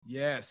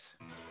Yes.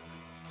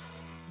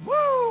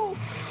 Woo!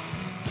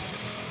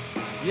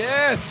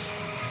 Yes.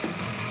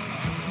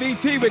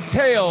 BT with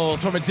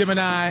Tales from a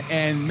Gemini.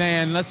 And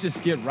man, let's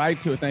just get right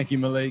to it. Thank you,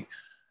 Malik.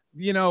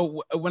 You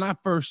know, when I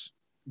first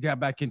got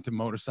back into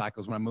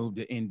motorcycles, when I moved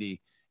to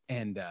Indy,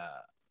 and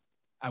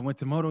I went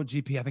to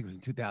MotoGP, I think it was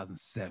in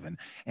 2007.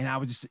 And I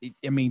was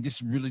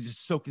just really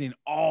soaking in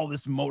all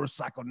this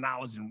motorcycle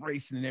knowledge and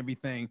racing and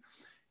everything.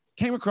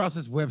 Came across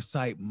this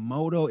website,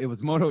 it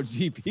was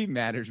MotoGP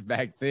Matters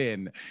back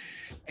then.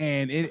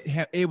 And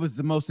it was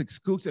the most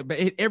exclusive, but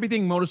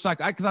everything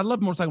motorcycle, because I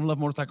love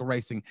motorcycle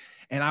racing.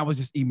 And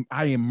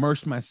I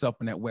immersed myself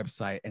in that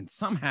website. And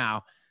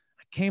somehow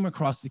I came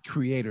across the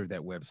creator of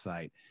that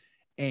website.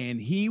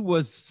 And he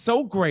was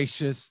so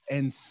gracious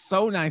and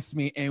so nice to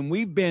me. And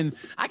we've been,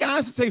 I can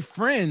honestly say,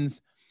 friends.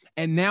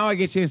 And now I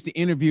get a chance to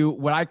interview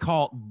what I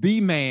call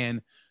the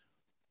man,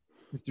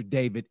 Mr.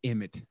 David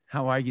Emmett.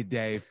 How are you,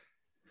 Dave?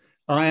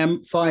 I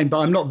am fine, but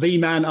I'm not the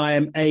man. I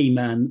am a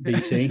man,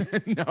 BT.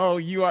 No,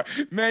 you are,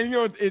 man. You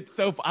know, it's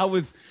so,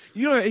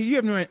 you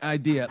have no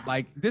idea.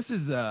 Like, this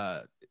is,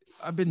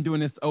 I've been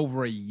doing this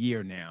over a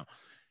year now.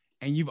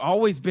 And you've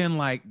always been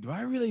like, do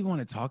I really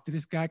want to talk to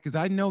this guy? Because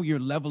I know your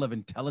level of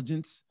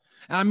intelligence.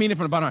 And I mean it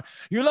from the bottom.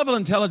 Your level of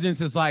intelligence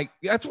is like,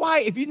 that's why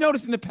if you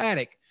notice in the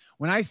paddock,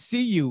 when I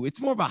see you, it's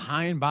more of a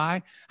hi and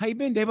bye. How you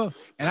been, Dave? And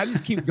I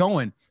just keep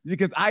going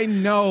because I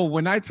know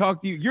when I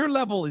talk to you, your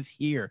level is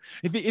here.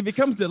 If it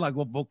comes to like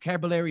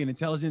vocabulary and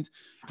intelligence,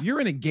 you're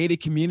in a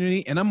gated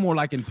community and I'm more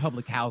like in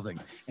public housing.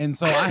 And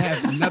so I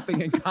have nothing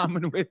in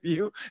common with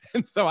you.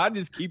 And so I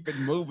just keep it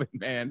moving,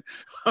 man.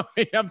 I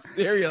mean, I'm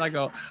serious. I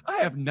go, I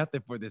have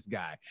nothing for this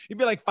guy. It'd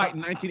be like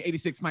fighting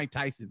 1986 Mike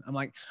Tyson. I'm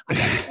like, I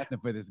got nothing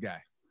for this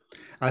guy.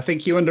 I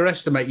think you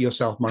underestimate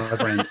yourself, my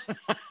friend.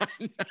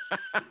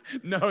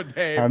 No,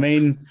 Dave. I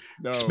mean,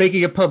 no.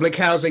 Speaking of public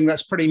housing,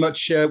 that's pretty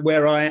much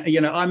where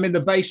I'm in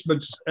the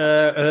basement,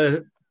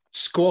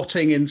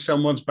 squatting in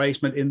someone's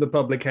basement in the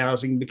public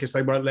housing because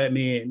they won't let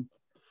me in.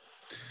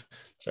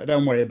 So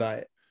don't worry about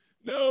it.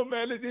 No,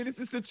 man,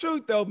 it's the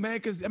truth, though, man,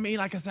 because, I mean,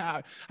 like I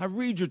said, I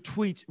read your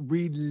tweets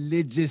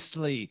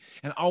religiously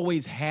and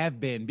always have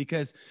been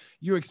because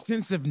your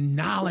extensive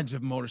knowledge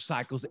of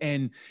motorcycles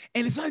and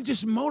it's not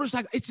just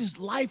motorcycles, it's just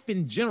life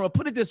in general.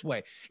 Put it this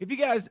way. If you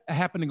guys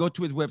happen to go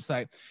to his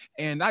website,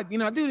 and I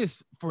do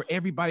this for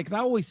everybody because I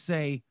always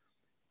say,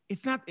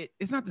 it's not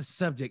the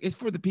subject. It's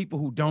for the people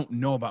who don't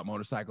know about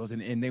motorcycles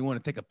and they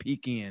want to take a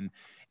peek in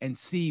and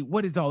see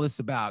what is all this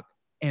about.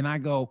 And I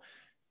go,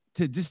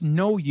 to just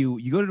know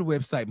you go to the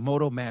website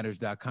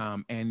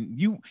motomatters.com and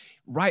you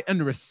write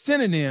under a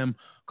synonym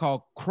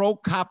called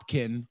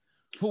Kropotkin,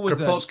 who was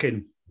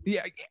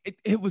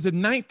it was a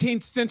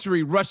 19th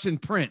century Russian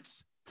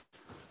prince.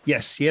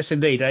 Yes,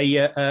 indeed.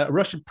 A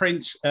Russian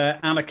prince,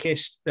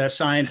 anarchist,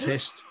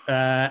 scientist,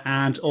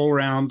 and all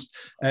around.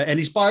 And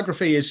his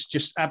biography is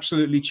just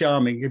absolutely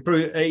charming.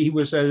 He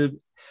was a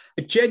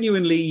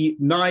genuinely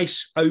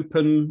nice,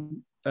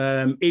 open,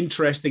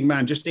 interesting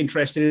man, just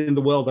interested in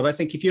the world. And I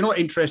think if you're not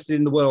interested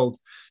in the world,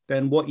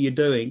 then what you're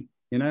doing,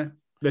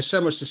 there's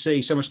so much to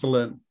see, so much to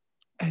learn.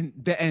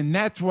 And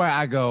that's where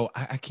I go,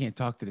 I can't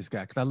talk to this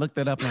guy because I looked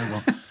that up and I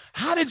go,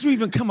 how did you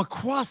even come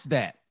across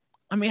that?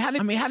 I mean, how did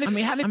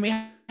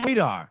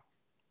radar?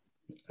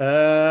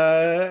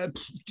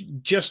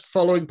 Just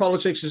following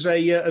politics as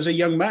a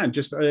young man.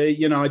 Just I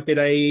did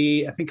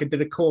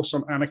a course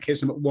on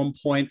anarchism at one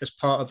point as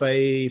part of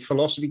a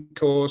philosophy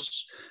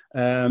course.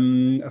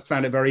 I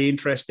found it very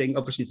interesting.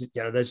 Obviously,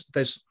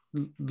 there's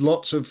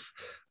lots of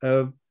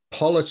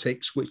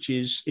politics which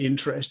is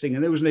interesting,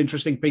 and it was an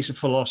interesting piece of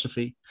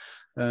philosophy.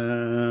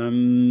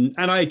 And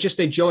I just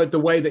enjoyed the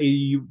way that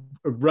he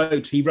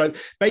wrote.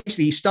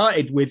 Basically, he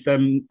started with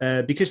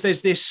because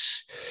there's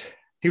this.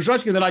 He was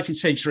writing in the 19th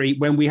century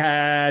when we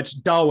had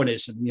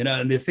Darwinism,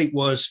 and the thing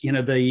was,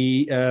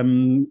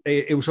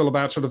 it was all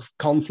about sort of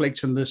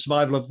conflict and the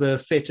survival of the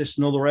fittest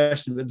and all the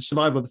rest of it. The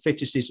survival of the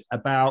fittest is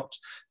about,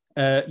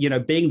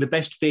 being the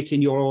best fit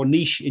in your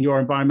niche, in your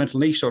environmental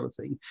niche sort of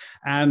thing.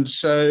 And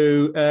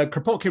so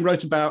Kropotkin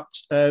wrote about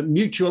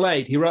mutual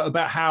aid. He wrote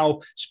about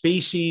how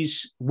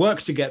species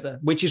work together,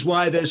 which is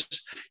why there's,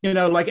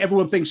 like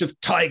everyone thinks of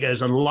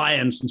tigers and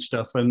lions and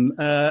stuff. And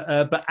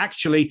but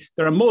actually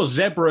there are more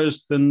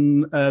zebras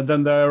than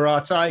there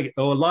are tigers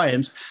or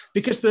lions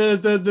because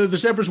the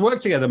zebras work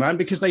together, man,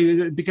 because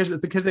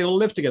they all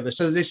live together.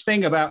 So there's this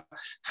thing about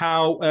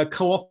how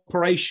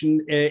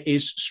cooperation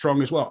is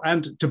strong as well.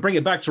 And to bring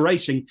it back to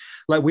racing,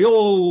 like we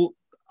all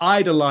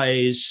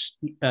idolize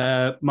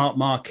Marc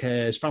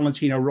Marquez,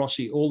 Valentino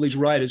Rossi, all these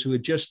riders who are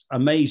just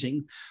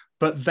amazing,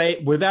 but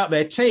without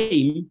their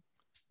team,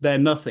 they're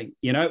nothing.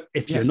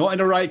 If you're not in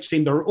a right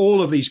team, there are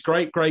all of these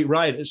great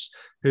riders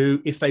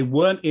who, if they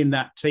weren't in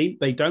that team,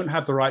 they don't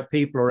have the right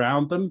people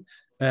around them,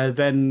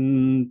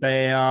 then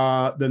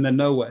they're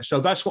nowhere. So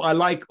that's what I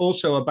like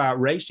also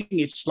about racing.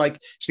 It's like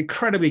it's an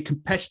incredibly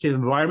competitive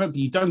environment,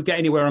 but you don't get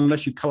anywhere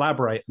unless you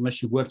collaborate,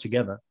 unless you work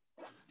together.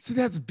 So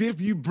that's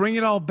beautiful. You bring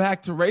it all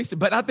back to racing.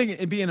 But I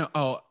think being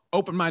an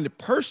open-minded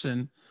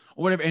person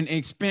or whatever, and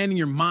expanding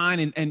your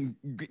mind and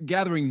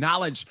gathering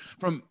knowledge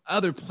from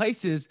other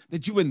places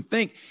that you wouldn't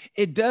think,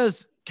 it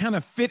does kind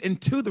of fit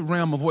into the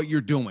realm of what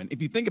you're doing.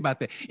 If you think about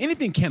that,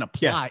 anything can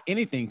apply,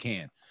 anything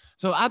can.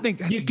 So I think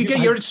that's you can get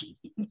your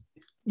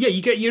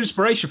you get your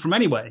inspiration from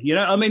anywhere. You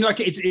know, I mean, like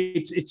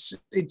it's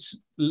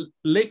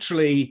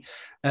literally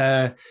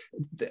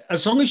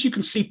as long as you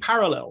can see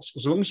parallels,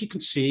 as long as you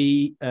can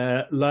see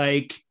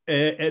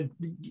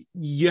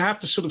you have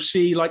to sort of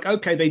see like,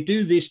 okay, they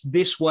do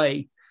this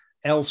way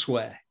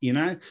elsewhere. You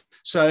know,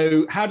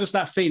 so how does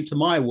that fit into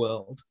my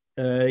world?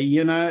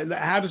 You know,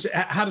 how does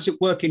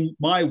it work in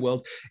my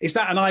world? Is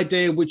that an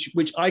idea which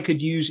I could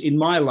use in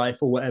my life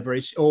or whatever?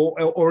 It's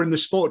or in the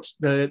sport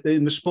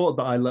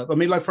that I love. I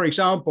mean, like for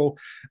example,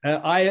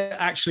 I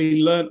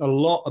actually learned a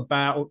lot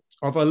about.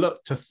 I've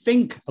looked to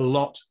think a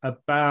lot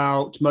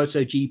about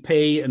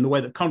MotoGP and the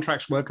way that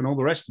contracts work and all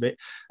the rest of it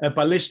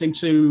by listening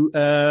to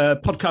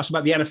podcasts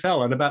about the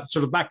NFL and about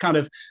sort of that kind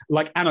of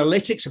like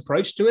analytics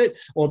approach to it,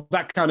 or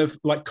that kind of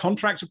like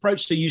contract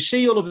approach. So you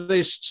see all of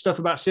this stuff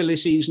about silly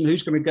season,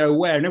 who's going to go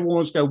where, and everyone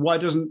wants to go, why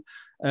doesn't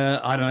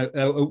I don't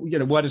know, you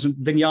know, why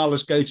doesn't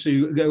Vinales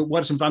why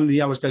doesn't Van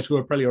Vinales go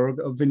to Aprilia, or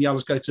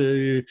Vinales go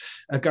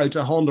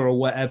to Honda or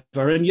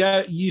whatever? And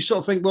yeah, you sort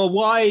of think, well,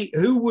 why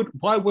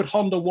would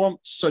Honda want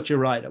such a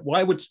rider?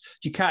 Why would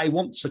Ducati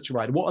want such a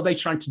rider? What are they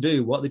trying to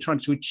do? What are they trying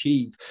to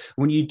achieve?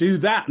 When you do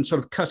that and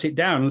sort of cut it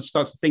down and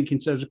start to think in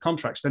terms of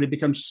contracts, then it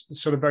becomes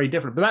sort of very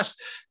different. But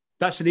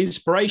that's an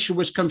inspiration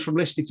which comes from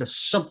listening to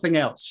something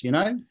else, you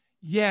know?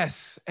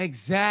 Yes,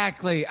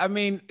 exactly. I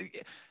mean,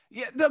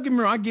 yeah, don't get me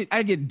wrong.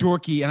 I get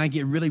dorky and I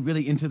get really,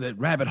 really into the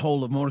rabbit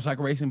hole of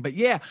motorcycle racing. But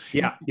yeah,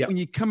 when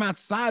you come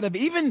outside of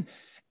even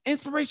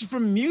inspiration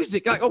from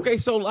music, like, okay,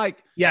 so like,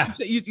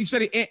 you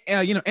study,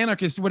 you know,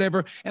 anarchist,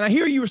 whatever. And I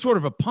hear you were sort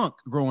of a punk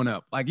growing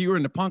up. Like you were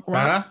in the punk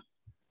rock.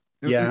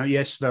 Yeah,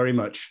 yes, very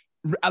much.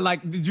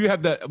 Did you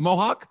have the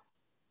mohawk?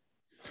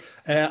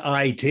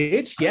 I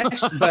did,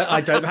 yes, but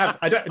I don't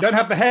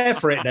have the hair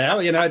for it now.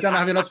 You know, I don't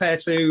have enough hair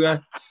to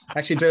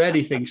actually do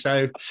anything.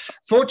 So,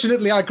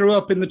 fortunately, I grew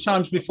up in the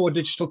times before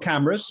digital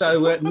cameras,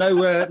 so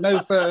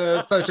no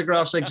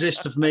photographs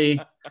exist of me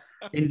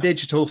in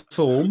digital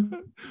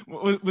form.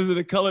 Was it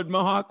a colored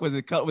mohawk? Was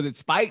it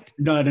spiked?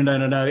 No.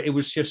 It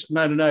was just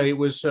no. It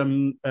was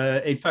in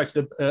fact,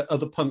 the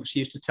other punks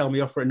used to tell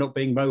me off for it not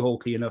being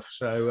mohawky enough.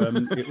 So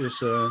it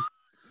was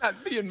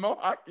not being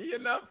mohawky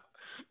enough.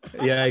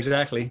 Yeah,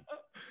 exactly.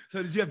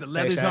 So did you have the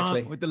leathers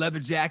on with the leather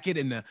jacket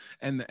and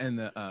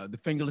the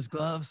fingerless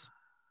gloves?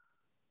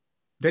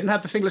 Didn't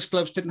have the fingerless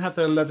gloves. Didn't have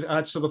the leather. I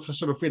had sort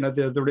of you know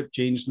the ripped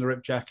jeans and the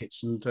ripped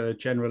jackets, and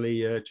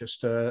generally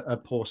just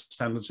poor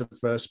standards of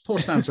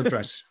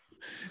dress.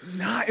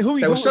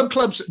 There were some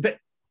clubs that.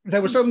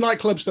 There were some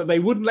nightclubs that they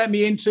wouldn't let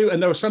me into,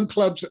 and there were some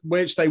clubs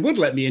which they would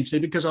let me into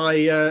because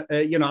I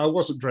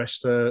wasn't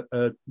dressed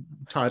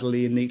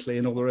tidily and neatly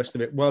and all the rest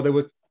of it. While they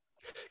were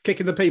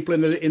kicking the people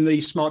in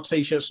the smart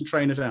t-shirts and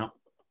trainers out.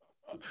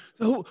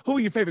 So who were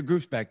your favorite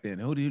groups back then?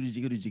 Who did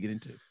you get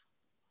into?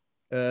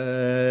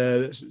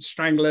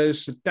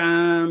 Stranglers,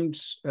 Damned,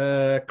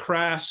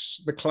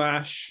 Crass, The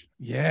Clash.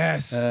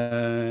 Yes.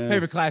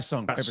 Favorite Clash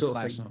song. Favorite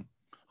Clash song.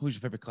 Who's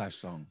your favorite Clash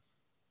song?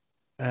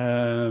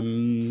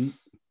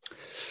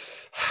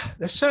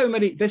 There's so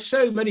many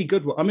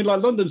good ones. I mean,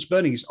 like London's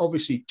Burning is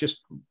obviously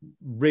just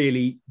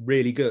really,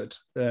 really good.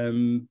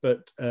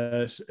 But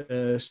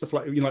stuff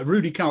like, you know, like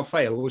Rudy Can't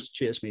Fail always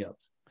cheers me up.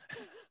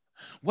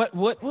 What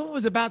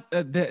was about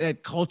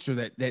that culture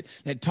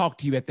that talked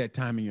to you at that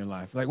time in your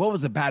life? Like, what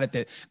was about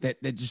it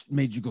that just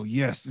made you go,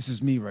 yes, this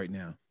is me right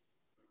now?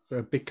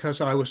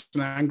 Because I was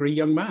an angry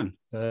young man.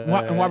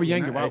 Why were you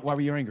angry? Why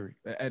were you angry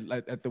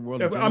at the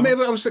world? I mean,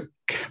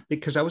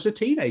 because I was a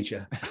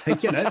teenager.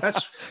 You know,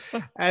 that's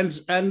and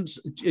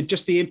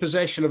just the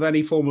imposition of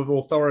any form of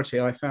authority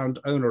I found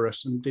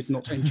onerous and did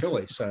not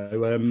enjoy.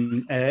 So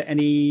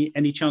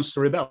any chance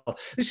to rebel.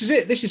 This is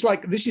it. This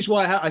is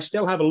why I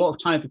still have a lot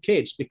of time for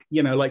kids.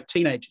 You know, like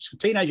teenagers.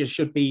 Teenagers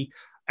should be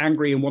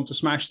angry and want to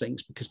smash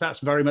things, because that's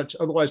very much,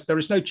 otherwise there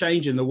is no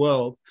change in the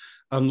world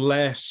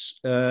unless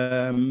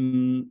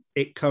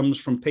it comes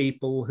from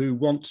people who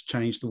want to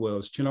change the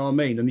world. Do you know what I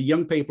mean? And the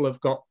young people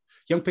have got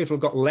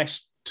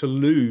less to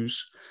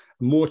lose,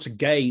 more to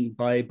gain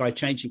by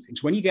changing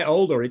things. When you get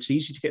older, it's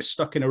easy to get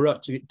stuck in a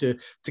rut, to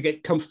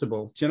get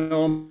comfortable. Do you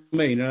know what I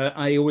mean?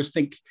 I always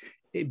think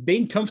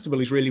being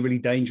comfortable is really, really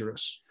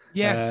dangerous.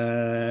 Yes.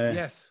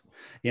 Yes.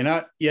 You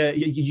know,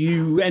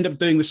 you end up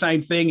doing the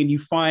same thing, and you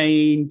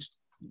find,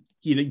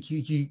 you know,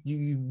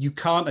 you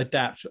can't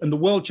adapt, and the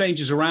world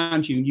changes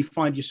around you, and you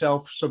find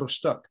yourself sort of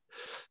stuck.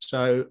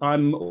 So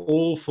I'm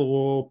all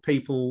for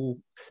people.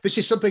 This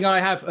is something I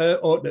have,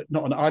 or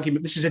not an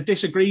argument. This is a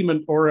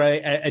disagreement or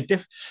a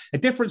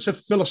difference of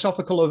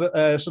philosophical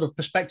sort of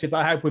perspective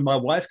I have with my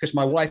wife, because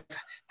my wife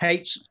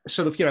hates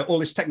sort of, you know, all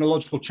this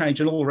technological change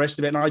and all the rest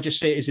of it, and I just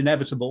see it as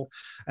inevitable,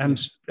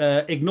 and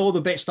ignore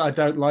the bits that I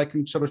don't like,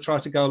 and sort of try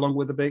to go along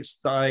with the bits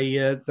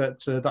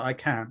that I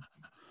can.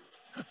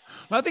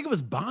 Well, I think it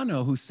was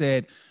Bono who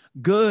said,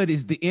 "Good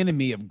is the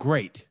enemy of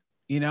great."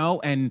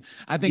 And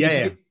I think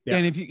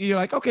if you're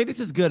like, okay, this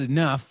is good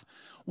enough,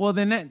 well,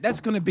 then that's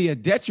going to be a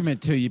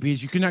detriment to you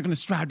because you're not going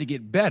to strive to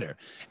get better.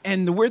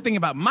 And the weird thing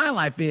about my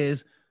life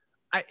is,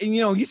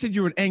 you said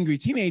you were an angry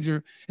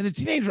teenager. As a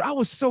teenager, I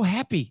was so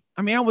happy.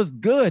 I mean, I was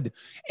good.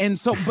 And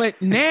so,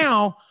 but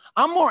now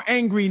I'm more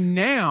angry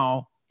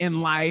now in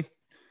life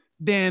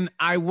than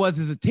I was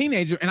as a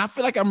teenager. And I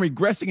feel like I'm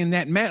regressing in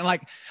that manner.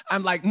 Like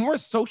I'm like more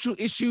social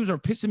issues are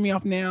pissing me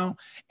off now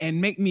and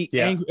make me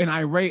angry and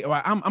irate.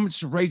 Or I'm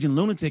just a raging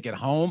lunatic at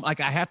home. Like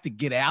I have to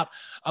get out.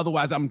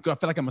 Otherwise I feel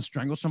like I'm gonna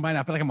strangle somebody.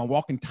 I feel like I'm a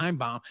walking time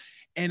bomb.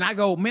 And I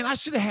go, man, I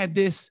should have had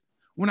this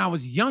when I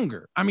was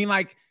younger. I mean,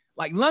 like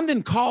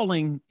London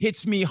Calling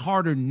hits me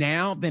harder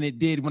now than it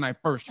did when I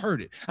first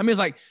heard it. I mean, it's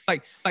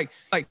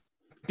like,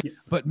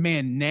 but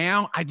man,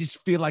 now I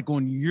just feel like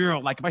on Euro,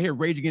 like if I hear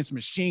Rage Against the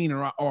Machine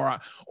or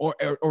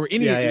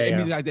any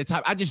like that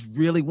type, I just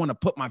really want to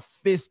put my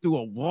fist through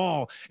a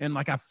wall. And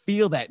like, I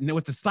feel that and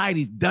what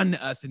society's done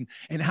to us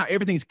and how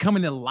everything's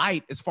coming to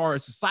light as far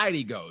as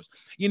society goes,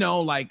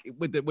 like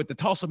with the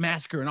Tulsa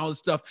Massacre and all this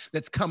stuff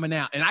that's coming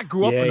out. And I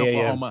grew up in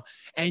Oklahoma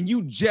and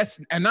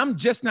I'm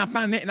just not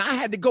finding it. And I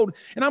had to go,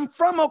 and I'm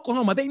from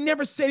Oklahoma. They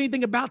never said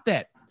anything about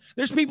that.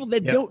 There's people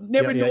that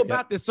never knew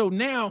about this. So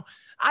now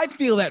I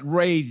feel that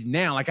rage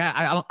now. Like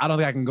I don't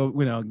think I can go,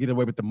 get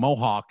away with the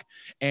mohawk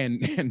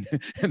and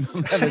the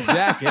leather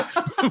jacket.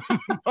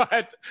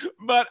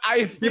 but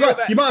I feel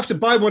you might have to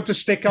buy one to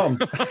stick on.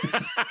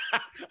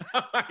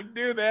 I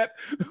do that.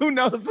 Who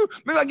knows?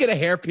 Maybe I'll get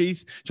a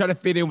hairpiece, try to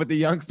fit in with the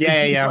youngsters.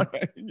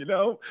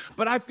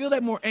 But I feel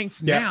that more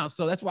angst now.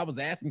 So that's why I was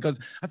asking, because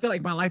I feel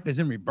like my life is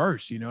in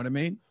reverse. You know what I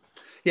mean?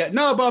 Yeah,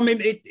 no, but I mean,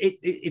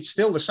 it's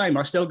still the same.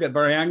 I still get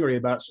very angry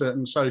about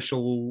certain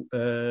social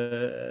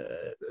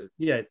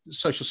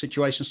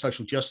situations,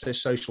 social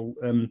justice, social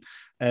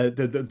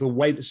the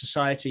way that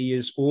society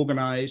is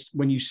organized.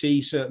 When you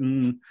see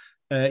certain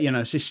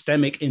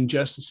systemic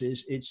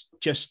injustices, it's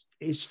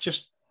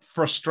just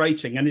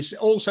frustrating. And it's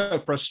also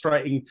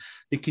frustrating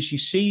because you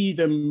see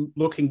them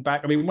looking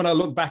back. I mean, when I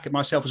look back at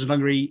myself as an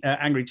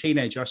angry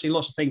teenager, I see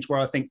lots of things where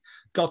I think,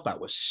 God,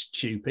 that was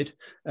stupid.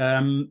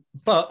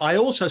 But I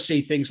also see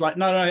things like,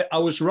 no, I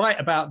was right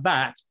about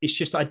that. It's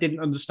just I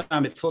didn't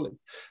understand it fully.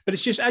 But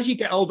it's just as you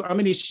get older, I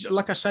mean, it's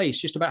like I say, it's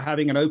just about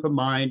having an open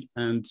mind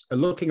and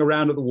looking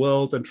around at the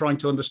world and trying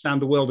to understand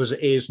the world as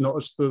it is, not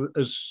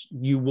as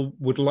you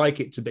would like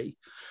it to be.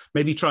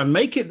 Maybe try and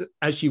make it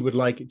as you would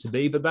like it to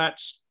be, but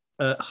that's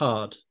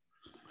hard.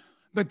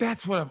 But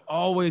that's what I've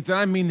always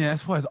done.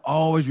 That's what I've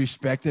always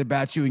respected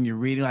about you and your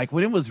reading. Like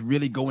when it was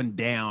really going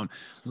down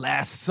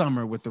last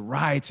summer with the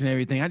riots and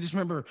everything, I just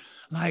remember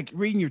like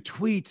reading your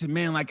tweets and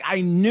man, like I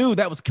knew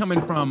that was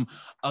coming from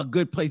a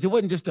good place. It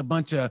wasn't just a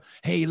bunch of,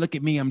 hey, look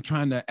at me, I'm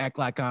trying to act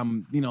like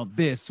I'm,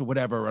 this or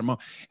whatever.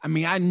 I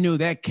mean, I knew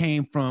that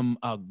came from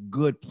a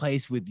good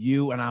place with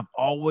you. And I've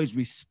always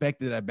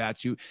respected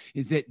about you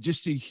is that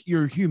just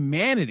your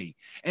humanity.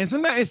 And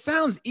sometimes it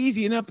sounds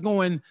easy enough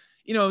going,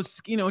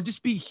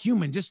 just be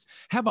human, just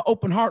have an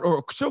open heart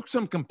or show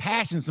some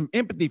compassion, some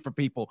empathy for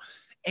people.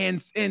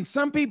 And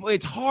some people,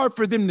 it's hard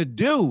for them to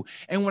do.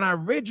 And when I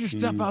read your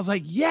stuff, I was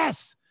like,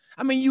 yes.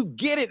 I mean, you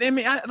get it. I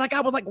mean, I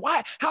was like,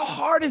 why? How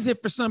hard is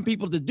it for some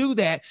people to do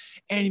that?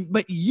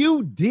 But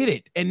you did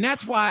it. And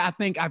that's why I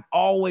think I've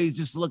always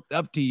just looked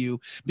up to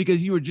you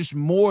because you were just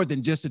more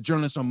than just a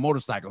journalist on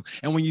motorcycles.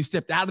 And when you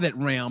stepped out of that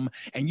realm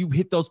and you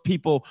hit those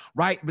people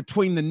right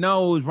between the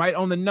nose, right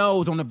on the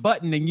nose, on the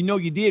button, and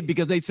you did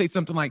because they say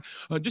something like,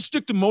 just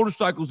stick to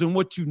motorcycles and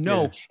what you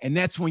know. Yeah. And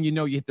that's when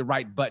you hit the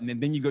right button.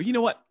 And then you go, you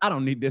know what? I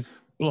don't need this.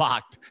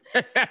 Blocked.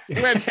 That's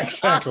when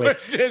exactly.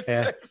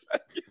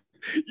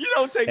 You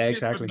don't take shit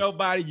from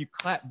nobody. You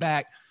clap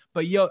back.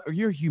 But your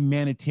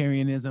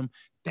humanitarianism,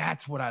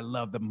 that's what I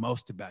love the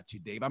most about you,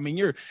 Dave. I mean,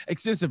 your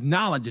extensive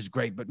knowledge is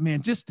great, but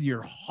man, just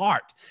your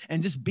heart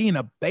and just being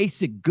a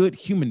basic good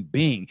human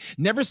being.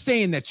 Never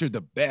saying that you're the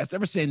best,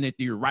 never saying that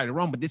you're right or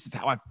wrong, but this is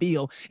how I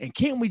feel. And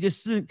can't we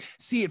just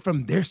see it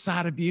from their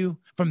side of view,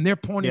 from their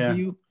point of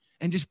view,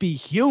 and just be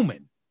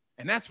human?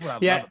 And that's what I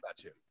love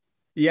about you.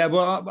 Yeah,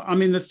 well, I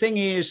mean, the thing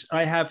is,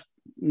 I have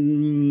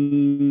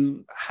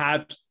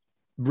had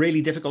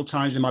really difficult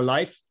times in my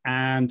life,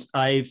 and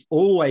I've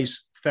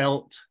always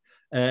felt,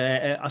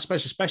 I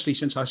suppose, especially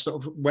since I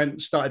sort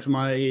of started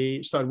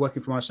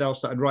working for myself,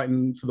 started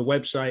writing for the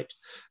website,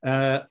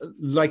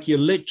 like you're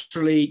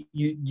literally,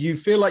 you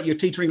feel like you're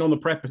teetering on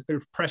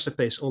the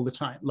precipice all the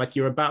time, like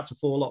you're about to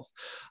fall off,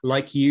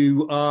 like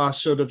you are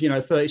sort of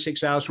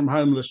 36 hours from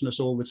homelessness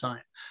all the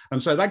time.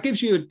 And so that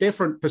gives you a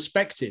different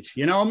perspective,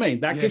 you know what I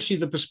mean? That gives you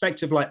the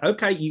perspective like,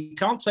 okay, you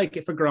can't take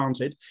it for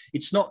granted.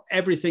 It's not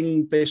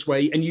everything this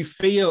way. And you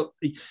feel,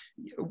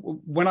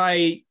 when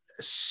I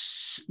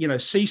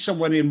see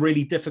someone in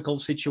really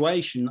difficult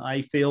situation,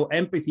 I feel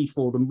empathy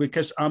for them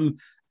because I'm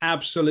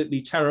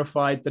absolutely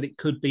terrified that it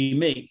could be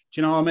me.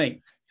 Do you know what I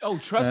mean? Oh,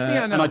 trust me,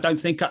 I know. And I don't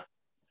think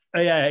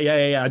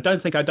I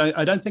don't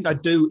think I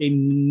do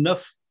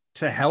enough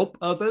to help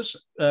others.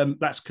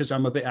 That's because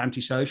I'm a bit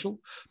antisocial.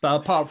 But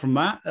apart from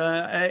that,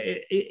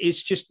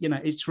 it's just,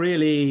 it's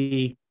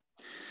really,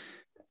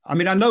 I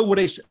mean, I know what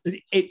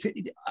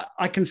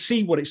I can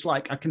see what it's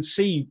like. I can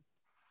see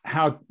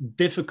how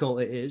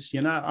difficult it is, you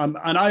know.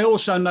 And I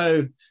also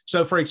know,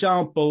 so for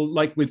example,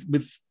 like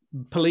with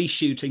police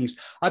shootings,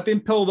 I've been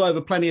pulled over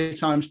plenty of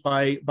times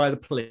by the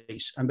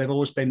police, and they've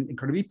always been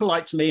incredibly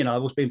polite to me, and I've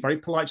always been very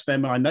polite to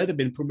them, and I know they've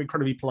been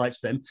incredibly polite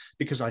to them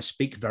because I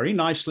speak very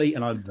nicely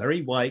and I'm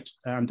very white,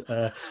 and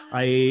they're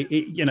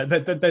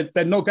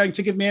not going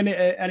to give me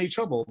any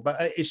trouble.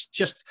 But it's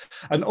just,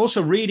 and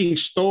also reading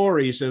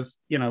stories of,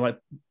 you know, like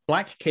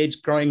black kids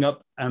growing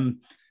up and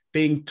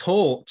being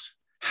taught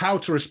how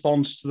to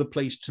respond to the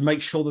police to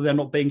make sure that they're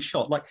not being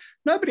shot. Like,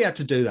 nobody had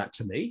to do that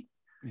to me.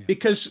 Yeah.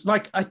 Because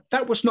like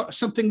that was not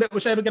something that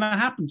was ever going to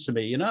happen to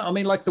me, you know. I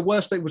mean, like the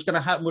worst that was going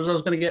to happen was I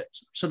was going to get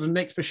sort of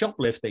nicked for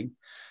shoplifting,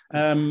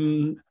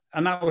 and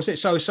that was it.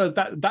 So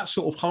that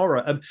sort of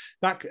horror,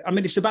 that, I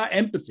mean, it's about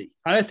empathy,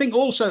 and I think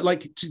also,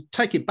 like, to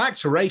take it back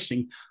to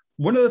racing,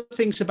 one of the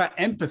things about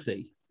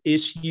empathy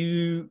is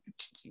you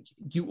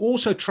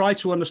also try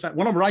to understand.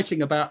 When I'm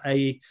writing about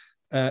a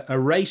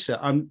racer,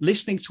 I'm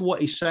listening to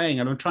what he's saying,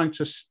 and I'm trying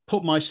to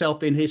put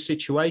myself in his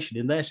situation,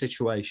 in their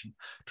situation,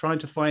 trying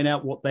to find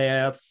out what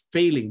they're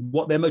feeling,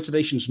 what their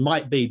motivations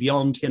might be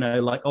beyond, you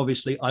know, like,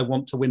 obviously I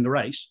want to win the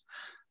race,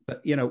 but,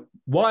 you know,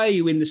 why are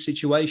you in this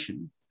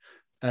situation?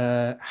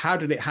 How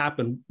did it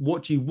happen?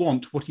 What do you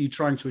want? What are you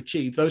trying to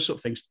achieve? Those sort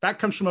of things. That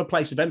comes from a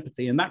place of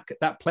empathy, and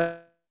that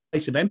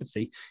place of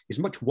empathy is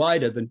much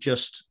wider than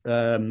just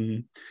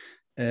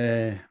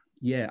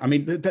yeah, I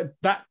mean,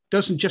 that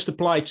doesn't just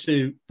apply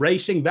to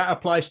racing. That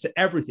applies to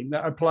everything.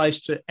 That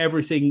applies to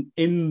everything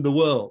in the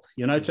world,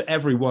 you know, to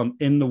everyone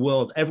in the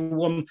world.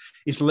 Everyone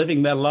is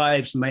living their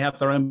lives, and they have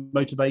their own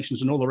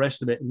motivations and all the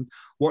rest of it. And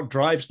what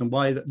drives them,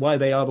 why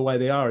they are the way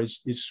they are,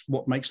 is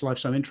what makes life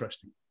so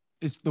interesting.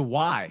 It's the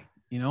why,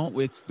 you know,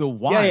 it's the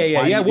why.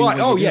 Yeah. Why?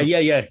 Oh, yeah.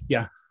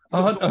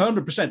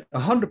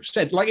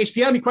 100%. Like, it's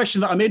the only question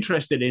that I'm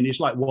interested in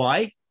is like,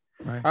 why?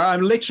 Right. I'm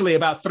literally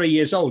about 3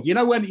 years old. You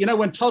know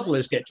when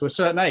toddlers get to a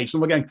certain age,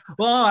 and we're going,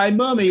 why,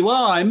 mummy,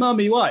 why?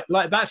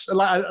 Like,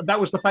 that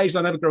was the phase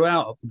I never grew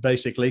out of,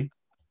 basically.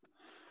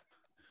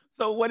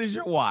 So what is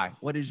your why?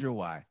 What is your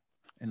why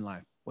in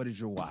life? What is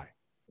your why?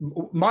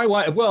 My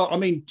why? Well, I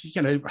mean,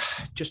 you know,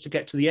 just to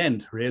get to the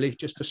end, really,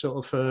 just to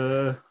sort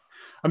of.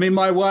 I mean,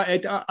 my why.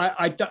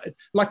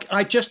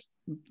 I just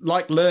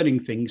like learning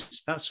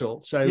things, that's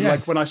all. So yes.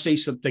 Like when I see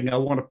something, I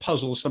want to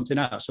puzzle something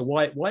out. So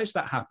why is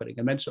that happening?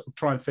 And then sort of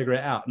try and figure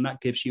it out. And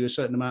that gives you a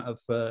certain amount of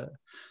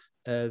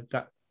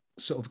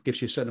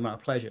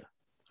pleasure.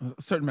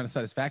 A certain amount of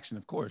satisfaction,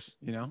 of course,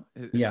 you know.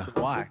 Yeah.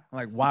 Why?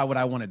 Like, why would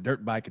I want a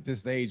dirt bike at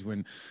this age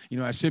when, you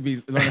know, I should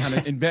be learning how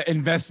to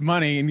invest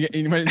money, and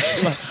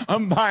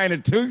I'm buying a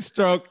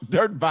 2-stroke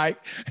dirt bike,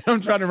 and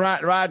I'm trying to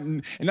ride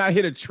and not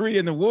hit a tree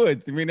in the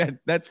woods. I mean,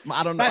 that's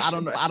I don't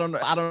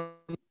know.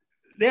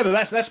 Yeah,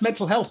 but that's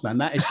mental health, man.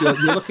 That is, you're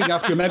looking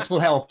after your mental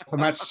health,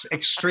 and that's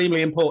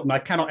extremely important. I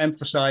cannot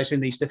emphasize in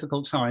these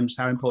difficult times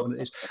how important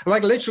it is.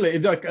 Like, literally,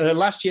 like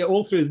last year,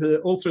 all through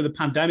the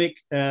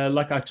pandemic,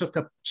 like, I took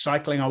up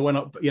cycling. I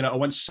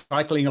went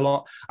cycling a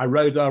lot. I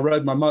rode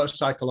my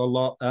motorcycle a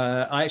lot.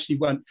 I actually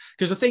went,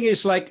 because the thing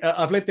is, like,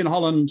 I've lived in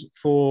Holland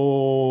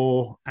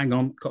for, hang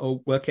on, got to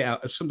work it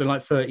out, something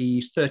like 30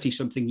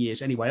 something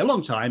years. Anyway, a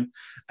long time.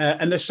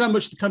 And there's so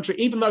much of the country,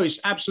 even though it's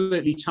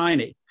absolutely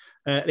tiny.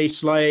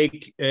 It's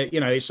like,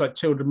 it's like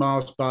 200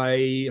 miles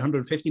by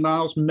 150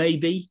 miles,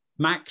 maybe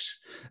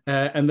max.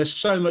 And there's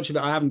so much of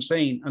it I haven't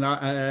seen. And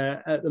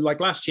like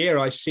last year,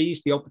 I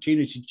seized the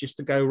opportunity just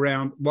to go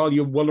around while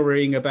you're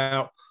worrying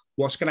about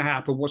what's going to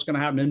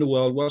happen in the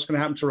world, what's going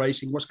to happen to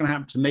racing, what's going to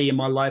happen to me in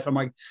my life. Am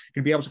I going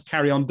to be able to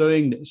carry on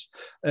doing this?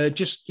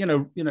 Just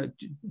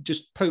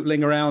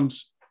pootling around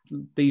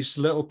these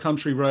little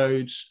country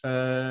roads,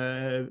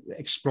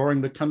 exploring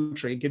the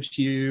country. It gives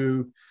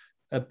you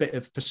a bit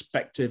of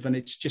perspective, and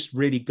it's just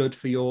really good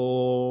for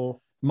your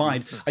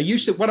mind. When I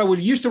used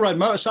to ride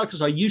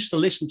motorcycles, I used to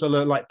listen to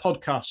like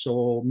podcasts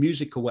or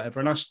music or whatever,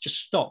 and I just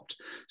stopped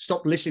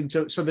listening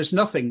to it. So there's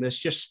nothing. There's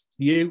just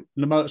you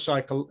and the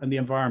motorcycle and the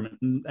environment,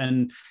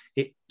 and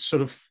it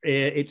sort of,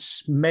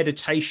 it's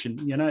meditation.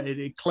 You know,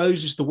 it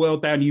closes the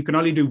world down. You can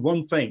only do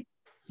one thing.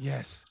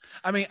 Yes.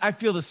 I mean, I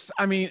feel this.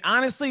 I mean,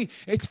 honestly,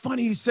 it's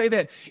funny you say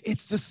that.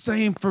 It's the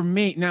same for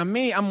me. Now,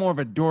 I'm more of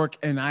a dork,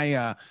 and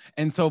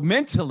and so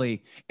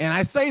mentally, and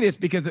I say this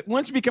because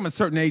once you become a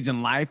certain age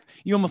in life,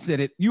 you almost said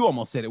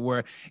it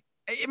where,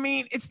 I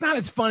mean, it's not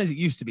as fun as it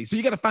used to be. So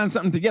you got to find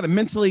something to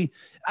mentally,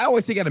 I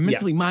always say,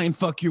 mentally mind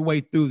fuck your way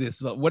through this.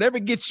 So whatever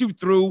gets you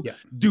through,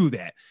 do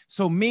that.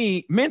 So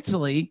me,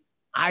 mentally,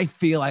 I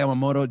feel I am a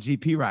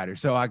MotoGP rider.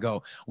 So I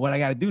go, what I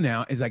got to do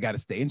now is I got to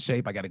stay in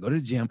shape. I got to go to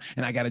the gym,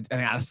 and I got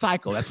to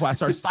cycle. That's why I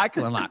started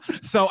cycling a lot.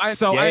 So I'm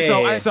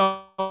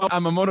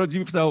a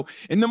MotoGP. So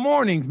in the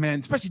mornings,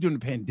 man, especially during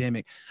the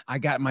pandemic, I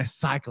got my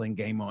cycling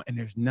game on, and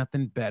there's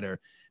nothing better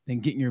than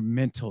getting your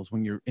mentals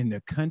when you're in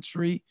the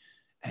country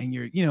and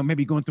you're,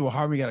 maybe going through a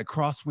hard, you got a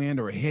crosswind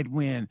or a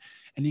headwind,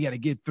 and you got to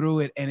get through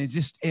it. And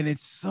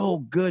it's so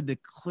good to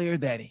clear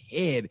that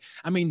head.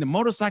 I mean, the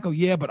motorcycle,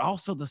 yeah, but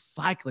also the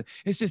cycling.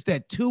 It's just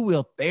that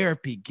two-wheel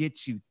therapy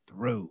gets you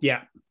through.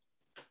 Yeah.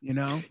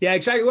 Yeah,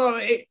 exactly.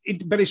 Well,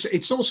 but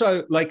it's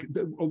also like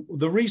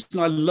the reason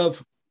I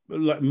love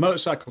like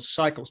motorcycles,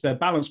 cycles, they're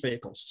balance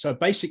vehicles. So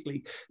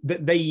basically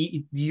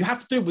you have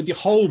to do it with your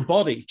whole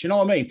body. Do you know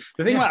what I mean?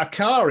 The thing about a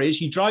car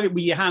is you drive it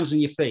with your hands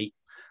and your feet,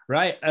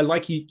 right?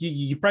 Like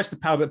you press the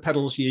power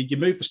pedals, you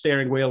move the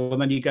steering wheel,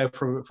 and then you go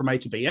from A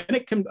to B. And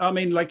it can, I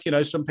mean, like,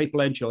 some people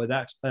enjoy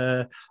that.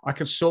 I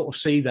can sort of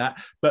see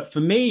that. But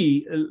for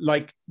me,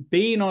 like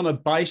being on a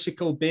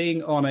bicycle,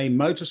 being on a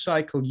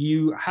motorcycle,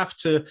 you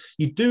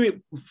do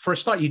it for a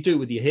start. You do it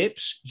with your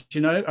hips,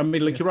 I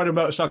mean, like you ride a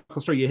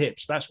motorcycle through your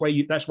hips. That's where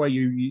you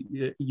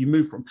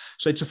move from.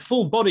 So it's a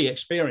full body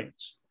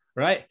experience,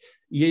 right?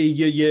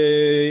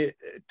 You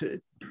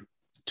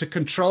to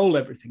control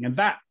everything, and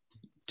that,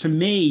 to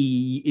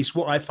me, is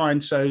what I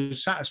find so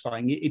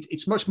satisfying.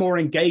 It's much more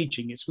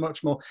engaging. It's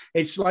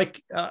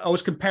like I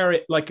always compare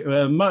it like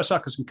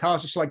motorcycles and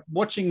cars. It's like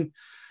watching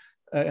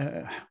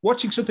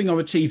something on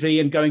the TV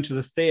and going to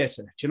the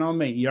theater. Do you know what I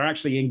mean? You're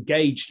actually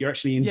engaged. You're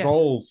actually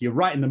involved. Yes. You're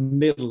right in the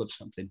middle of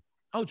something.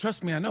 Oh,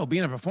 trust me, I know.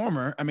 Being a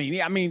performer,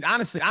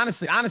 honestly,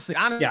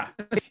 yeah.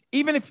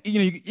 Even if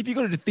you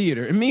go to the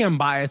theater, and me, I'm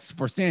biased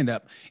for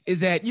stand-up, is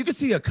that you can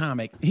see a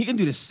comic, he can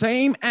do the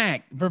same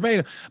act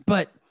verbatim,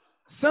 but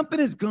something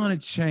is going to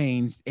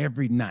change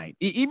every night.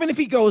 Even if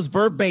he goes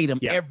verbatim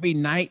every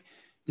night,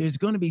 there's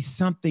going to be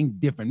something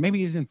different.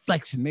 Maybe his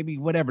inflection, maybe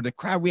whatever, the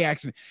crowd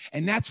reaction.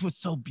 And that's what's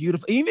so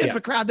beautiful. Even if the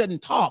crowd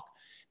doesn't talk,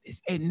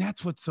 and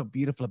that's what's so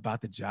beautiful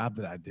about the job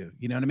that I do.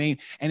 You know what I mean?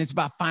 And it's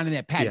about finding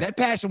that passion. Yeah. That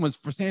passion was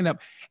for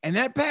stand-up. And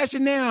that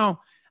passion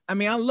now, I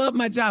mean, I love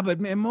my job,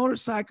 but man,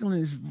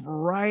 motorcycling is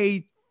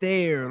right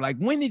there. Like,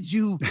 when did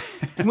you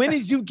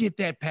get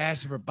that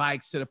passion for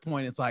bikes to the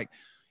point it's like,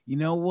 you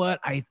know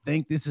what? I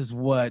think this is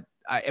what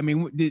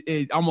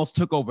it almost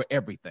took over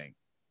everything.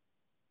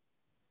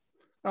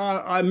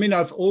 I mean,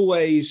 I've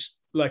always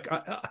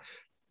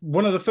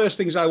one of the first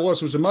things I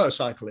was a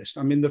motorcyclist.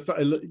 I mean,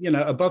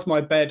 above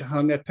my bed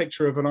hung a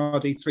picture of an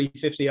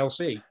RD350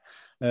 LC.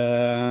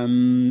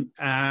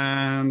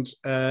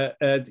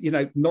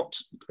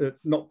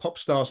 Not pop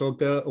stars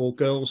or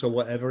girls or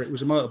whatever. It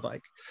was a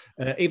motorbike.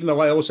 Even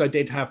though I also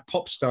did have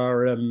pop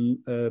star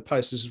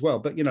posters as well.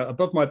 But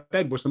above my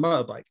bed was the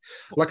motorbike.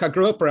 Like, I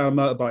grew up around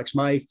motorbikes.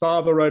 My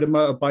father rode a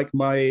motorbike.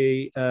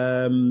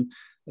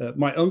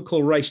 My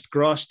uncle raced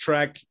grass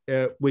track,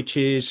 which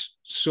is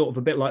sort of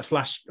a bit like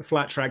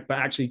flat track, but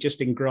actually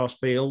just in grass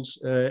fields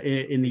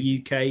in the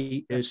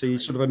UK. It's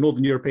sort of a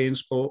Northern European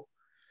sport.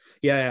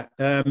 Yeah.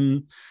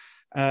 And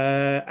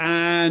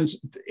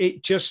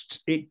it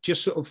just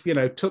sort of,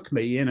 took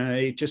me,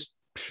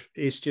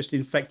 it's just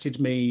infected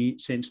me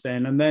since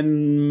then. And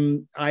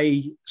then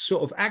I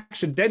sort of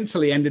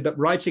accidentally ended up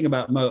writing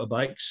about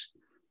motorbikes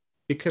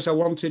because I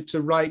wanted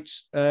to write.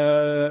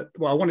 I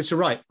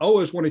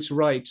always wanted to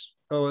write.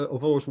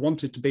 I've always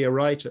wanted to be a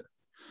writer.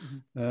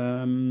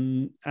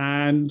 Mm-hmm.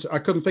 And I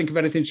couldn't think of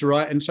anything to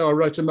write. And so I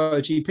wrote a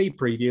MotoGP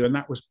preview, and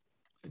that was,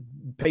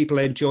 people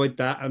enjoyed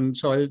that. And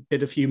so I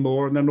did a few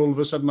more. And then all of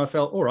a sudden I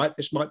felt, all right,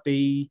 this might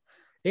be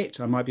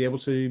it. I might be able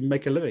to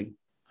make a living.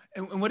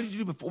 And what did you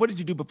do before? What did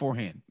you do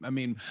beforehand? I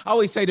mean, I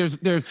always say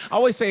I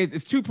always say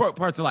it's two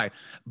parts of life.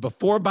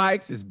 Before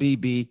bikes is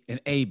BB, and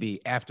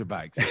AB after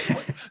bikes.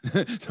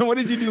 So what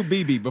did you do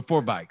BB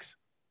before bikes?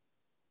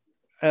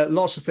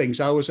 Lots of things.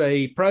 I was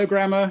a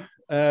programmer.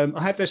 I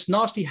have this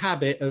nasty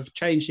habit of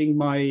changing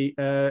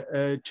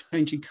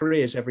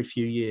careers every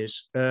few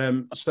years.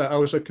 So I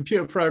was a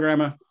computer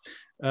programmer.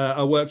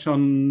 I worked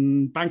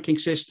on banking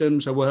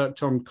systems. I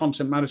worked on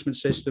content management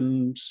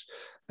systems.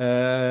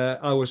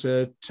 I was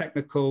a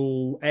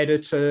technical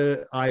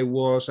editor. I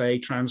was a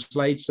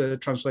translator,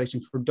 translating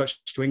from Dutch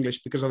to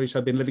English, because obviously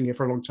I've been living here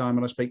for a long time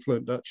and I speak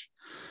fluent Dutch.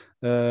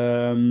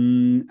 I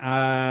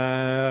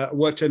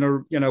worked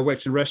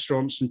in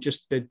restaurants, and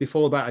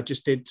before that I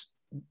just did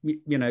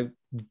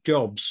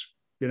jobs.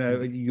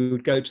 You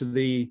would go to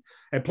the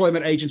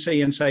employment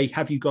agency and say,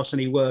 have you got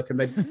any work? And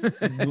they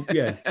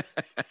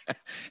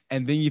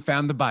and then you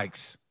found the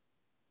bikes.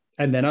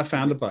 And then I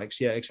found the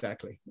bikes. Yeah,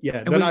 exactly.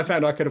 Yeah. Then I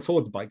found I could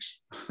afford the bikes.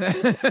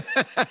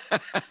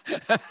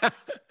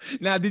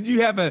 Now,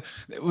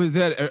 was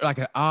that like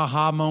an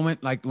aha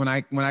moment? Like when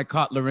I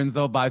caught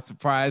Lorenzo by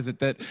surprise at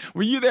that,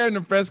 were you there in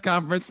the press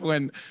conference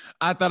when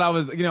I thought I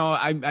was,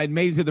 I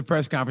made it to the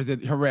press conference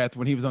at Jerez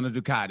when he was on the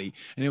Ducati,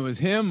 and it was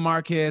him,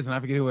 Marquez, and I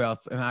forget who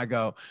else. And I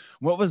go,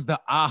 what was the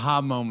aha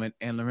moment?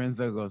 And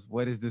Lorenzo goes,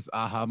 what is this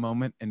aha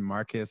moment? And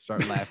Marquez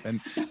start laughing,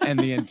 and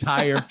the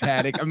entire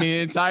paddock, the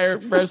entire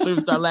press room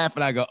start laughing.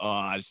 I go,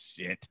 oh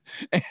shit.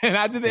 And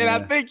I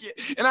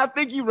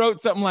think you wrote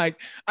something like,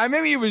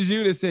 maybe it was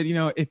you that said,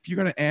 if you're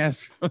gonna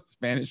ask a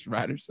Spanish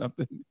writer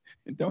something,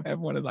 don't have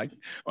one of like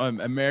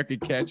American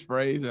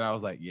catchphrase. And I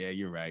was like, yeah,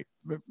 you're right.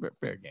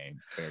 Fair game.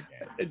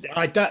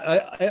 I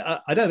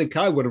don't think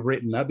I would have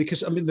written that,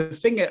 because I mean the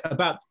thing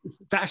about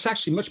that's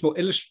actually much more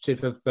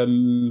illustrative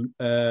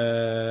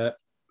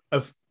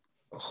of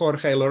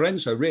Jorge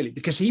Lorenzo, really,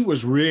 because he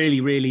was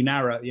really, really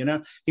narrow. You know,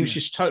 he was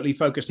just totally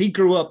focused. He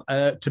grew up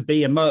to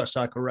be a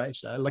motorcycle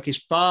racer. Like his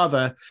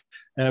father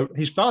wrote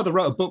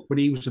a book when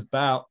he was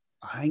about,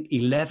 I think,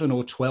 11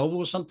 or 12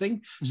 or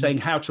something, saying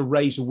how to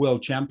raise a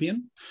world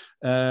champion.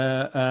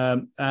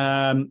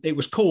 It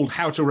was called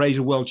How to Raise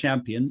a World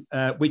Champion,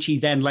 which he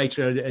then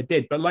later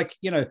did. But like,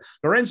 you know,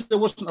 Lorenzo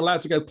wasn't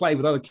allowed to go play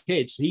with other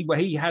kids.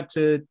 He had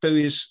to do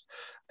his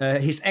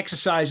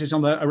exercises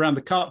around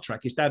the kart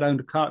track. His dad owned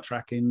a kart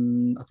track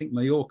in, I think,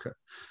 Mallorca.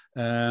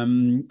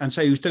 And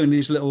so he was doing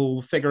these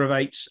little figure of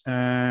eights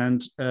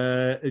and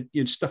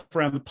stuff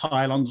around the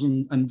pylons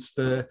and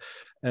the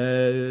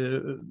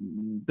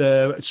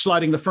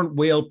sliding the front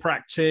wheel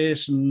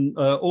practice and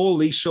all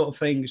these sort of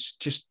things,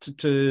 just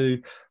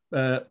to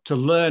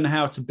learn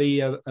how to be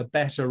a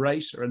better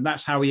racer. And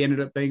that's how he ended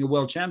up being a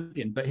world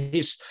champion. But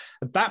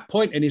at that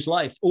point in his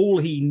life, all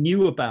he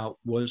knew about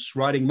was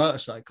riding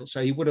motorcycles.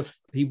 So he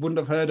wouldn't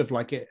have heard of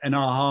like an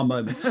aha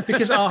moment,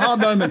 because aha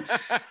moment,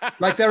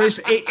 like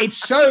it's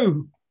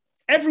so,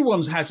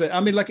 everyone's has it. I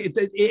mean, like it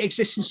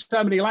exists in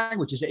so many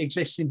languages. It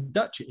exists in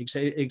Dutch. It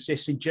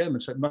exists in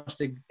German. So it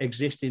must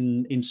exist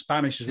in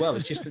Spanish as well.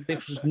 It's just that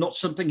this was not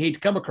something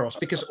he'd come across,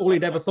 because all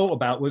he'd ever thought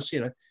about was,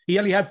 you know, he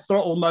only had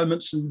throttle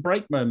moments and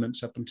brake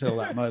moments up until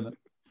that moment.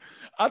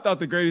 I thought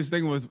the greatest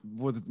thing was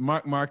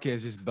Mark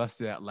Marquez just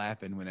busted out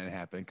laughing when it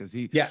happened, because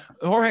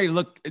Jorge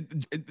looked.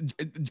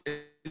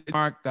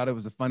 Mark thought it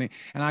was funny,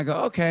 and I go,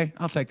 okay,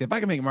 I'll take that. If I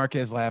can make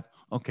Marquez laugh,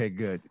 okay,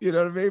 good. You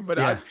know what I mean? But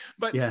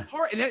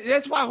Jorge,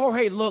 that's why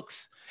Jorge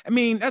looks. I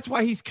mean, that's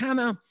why he's kind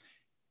of.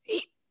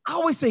 I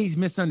always say he's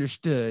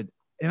misunderstood,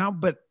 and I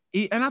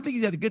think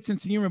he's got a good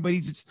sense of humor, but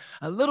he's just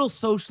a little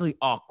socially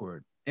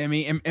awkward. I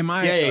mean, am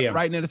I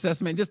right in that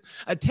assessment? Just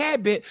a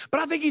tad bit, but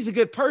I think he's a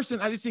good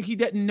person. I just think he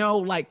doesn't know,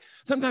 like,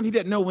 sometimes he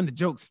doesn't know when the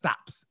joke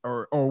stops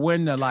or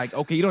when to, like,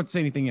 okay, you don't say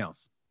anything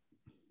else.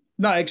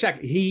 No,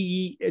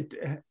 exactly.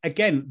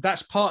 Again,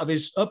 that's part of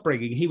his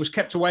upbringing. He was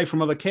kept away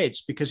from other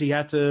kids because he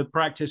had to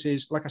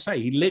practice like I say,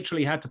 he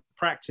literally had to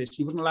practice.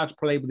 He wasn't allowed to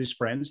play with his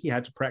friends. He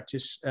had to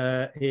practice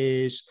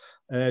his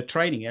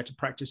training. He had to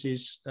practice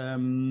his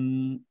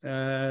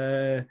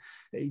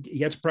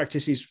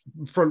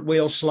front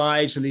wheel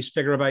slides and his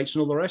figure of eights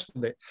and all the rest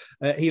of it.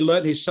 He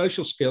learned his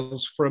social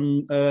skills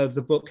from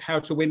the book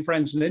How to Win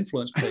Friends and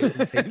Influence People.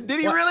 Did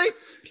he really?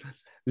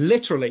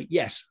 Literally,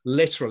 yes,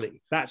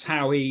 literally. That's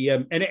how he.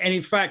 And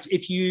in fact,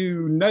 if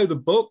you know the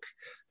book,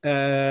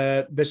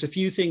 there's a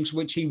few things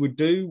which he would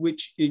do,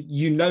 which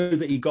you know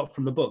that he got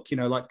from the book. You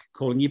know, like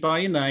calling you by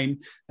your name,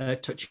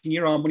 touching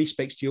your arm when he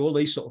speaks to you, all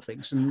these sort of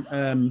things.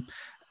 And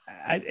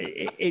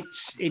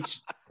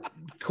it's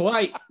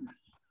quite.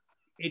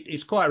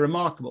 It's quite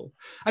remarkable,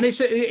 and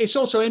it's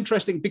also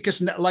interesting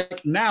because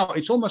like now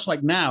it's almost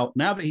like now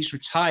that he's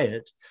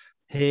retired,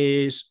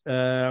 his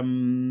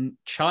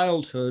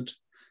childhood.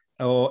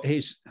 Or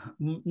his,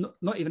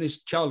 not even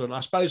his childhood, I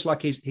suppose,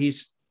 like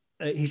his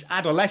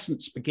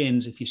adolescence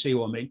begins, if you see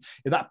what I mean.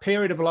 That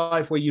period of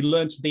life where you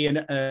learn to be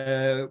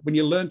when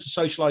you learn to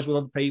socialize with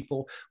other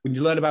people, when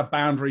you learn about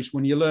boundaries,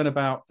 when you learn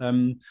about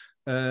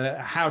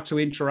how to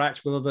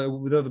interact with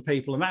other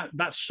people, and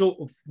that's sort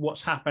of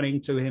what's happening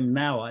to him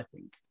now, I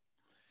think.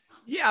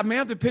 Yeah, I mean, I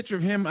have the picture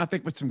of him, I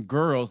think, with some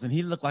girls, and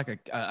he looked like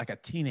a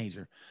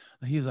teenager.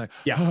 He's like,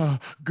 oh,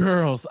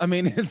 girls. I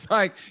mean, it's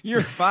like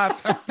you're a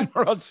 5-time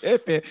world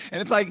champion, and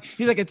it's like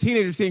he's like a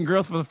teenager seeing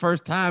girls for the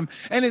first time,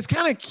 and it's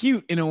kind of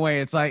cute in a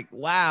way. It's like,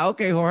 wow,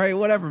 okay, Jorge,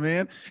 whatever,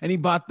 man. And he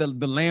bought the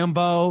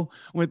Lambo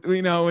with,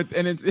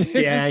 and it's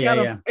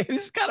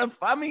It's kind of,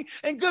 I mean,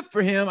 and good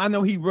for him. I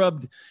know he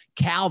rubbed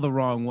Cal the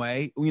wrong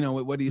way,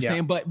 with what he's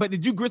saying, but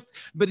did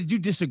you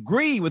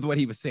disagree with what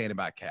he was saying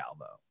about Cal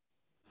though?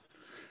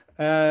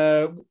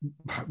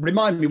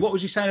 Remind me, what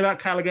was he saying about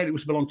Cal again? It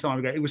was a long time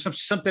ago. It was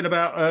something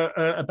about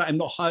him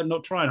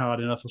not trying hard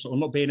enough, or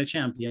not being a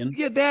champion.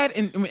 Yeah, that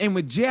and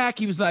with Jack,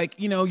 he was like,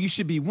 you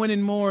should be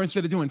winning more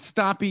instead of doing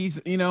stoppies,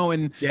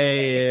 and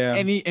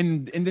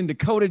and then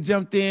Dakota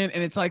jumped in,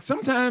 and it's like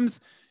sometimes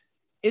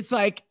it's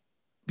like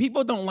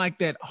people don't like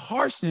that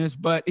harshness,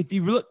 but if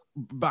you look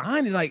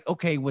behind it, like,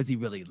 okay, was he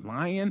really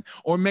lying,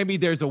 or maybe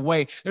there's a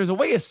way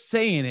of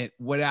saying it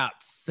without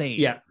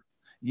saying it.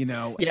 Yeah,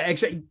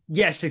 exactly.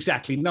 Yes,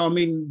 exactly. No, I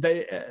mean,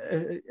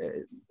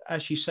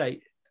 as you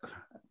say,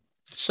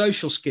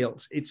 social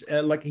skills. It's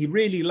like he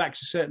really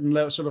lacks a certain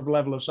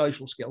level of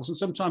social skills, and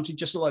sometimes he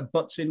just like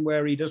butts in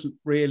where he doesn't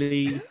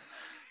really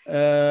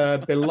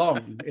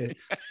belong,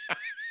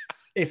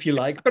 if you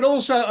like. But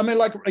also, I mean,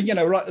 like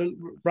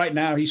right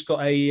now he's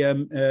got a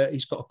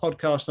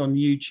podcast on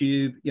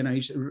YouTube.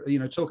 He's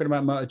talking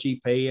about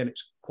MotoGP, and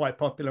it's quite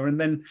popular. And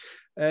then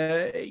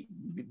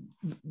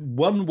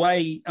one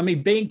way, I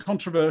mean, being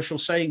controversial,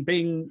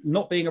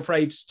 not being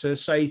afraid to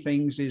say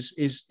things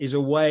is a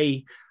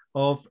way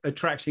of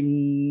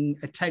attracting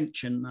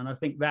attention. And I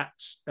think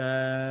that's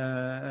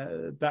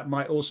that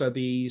might also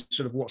be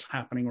sort of what's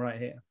happening right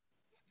here.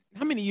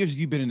 How many years have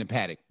you been in the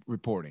paddock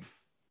reporting?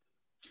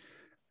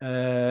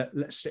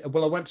 Let's see.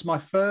 Well, I went to my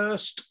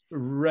first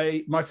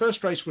race. My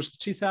first race was the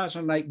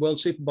 2008 World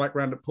Superbike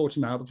Round at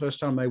Portimao, the first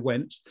time they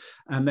went.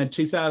 And then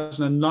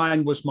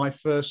 2009 was my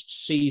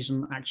first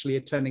season actually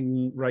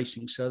attending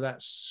racing. So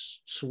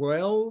that's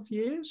 12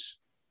 years.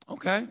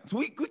 Okay. So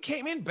we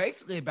came in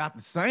basically about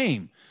the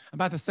same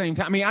time.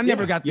 I mean, I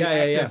never got the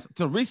access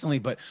till recently,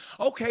 but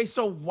okay.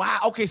 So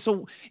wow. Okay.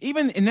 So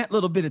even in that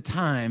little bit of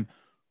time,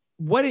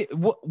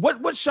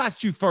 what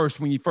shocked you first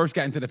when you first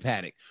got into the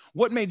paddock?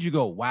 What made you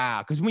go,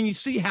 wow? Because when you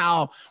say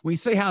how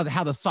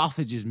the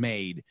sausage is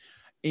made,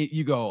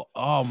 you go,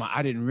 oh my,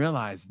 I didn't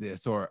realize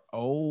this, or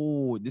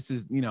oh, this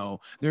is,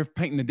 they're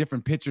painting a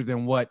different picture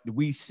than what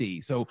we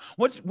see. So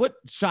what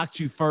shocked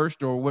you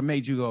first, or what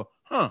made you go,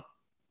 huh?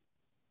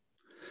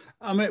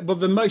 I mean, well,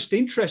 the most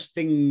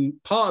interesting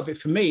part of it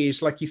for me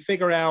is like you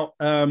figure out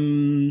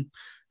that,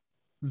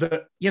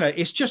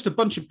 it's just a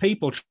bunch of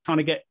people trying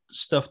to get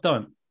stuff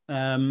done.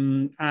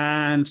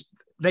 And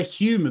the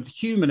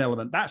human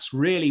element, that's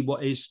really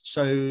what is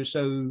so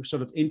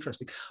sort of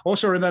interesting.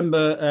 Also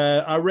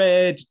remember, I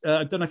read,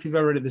 I don't know if you've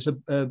ever read it, there's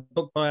a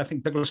book by, I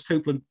think, Douglas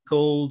Coupland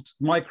called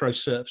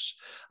Microserfs.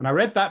 And I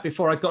read that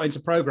before I got into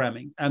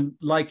programming. And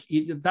like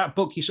that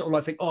book, you sort of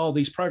like think, oh,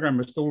 these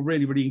programmers are all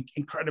really, really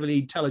incredibly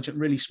intelligent,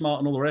 really smart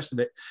and all the rest of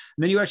it.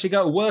 And then you actually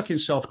go to work in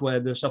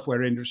software, the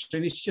software industry,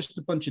 and it's just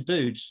a bunch of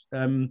dudes.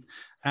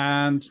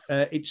 And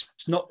it's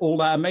not all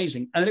that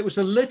amazing. And it was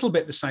a little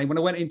bit the same when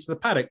I went into the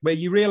paddock, where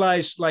you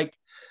realize, like,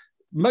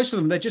 most of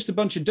them, they're just a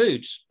bunch of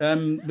dudes.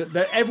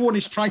 Everyone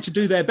is trying to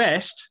do their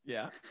best.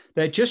 Yeah,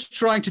 they're just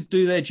trying to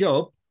do their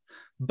job,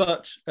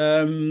 but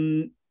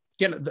they're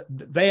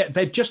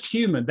just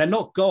human. They're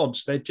not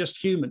gods. They're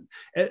just human.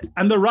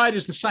 And the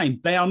riders the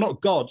same. They are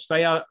not gods.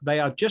 They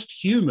are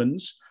just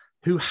humans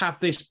who have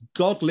this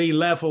godly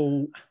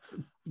level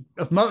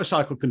of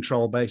motorcycle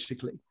control,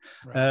 basically.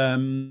 Right.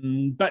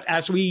 But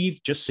as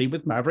we've just seen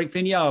with Maverick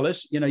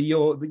Vinales,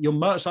 your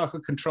motorcycle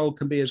control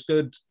can be as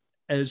good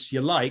as you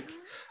like,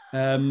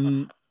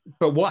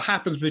 but what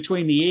happens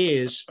between the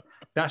ears,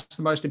 that's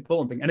the most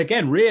important thing. And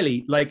again,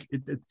 really, like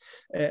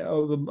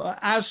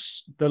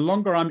as the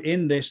longer I'm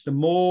in this, the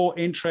more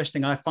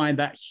interesting I find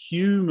that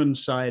human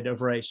side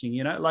of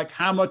racing. Like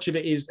how much of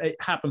it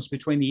happens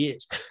between the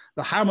ears,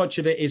 but how much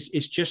of it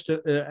is just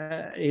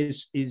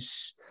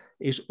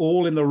is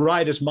all in the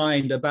rider's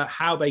mind about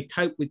how they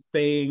cope with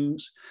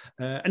things.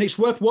 And it's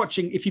worth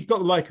watching if you've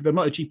got like the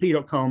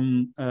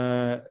MotoGP.com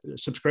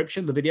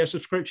subscription, the video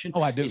subscription.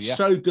 Oh, I do. It's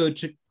so good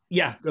to,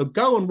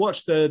 go and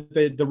watch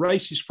the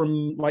races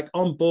from like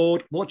on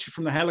board, watch it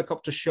from the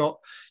helicopter shot.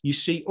 You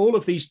see all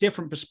of these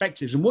different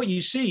perspectives. And what you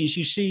see is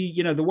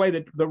the way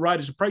that the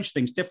riders approach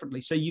things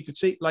differently. So you could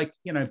see like,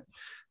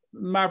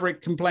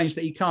 Maverick complains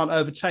that he can't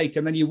overtake,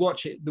 and then you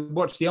watch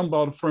the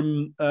onboard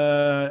from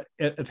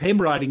of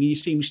him riding, and you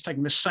see he's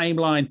taking the same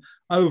line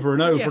over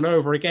and over and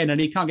over again,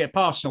 and he can't get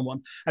past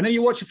someone. And then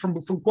you watch it from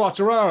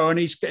Quartararo,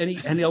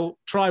 and he'll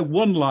try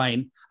one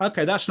line.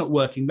 Okay, that's not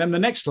working. Then the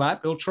next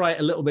lap he'll try it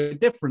a little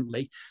bit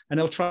differently, and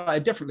he'll try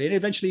it differently, and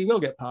eventually he will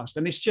get past.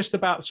 And it's just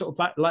about sort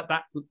of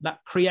that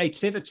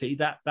creativity,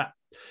 that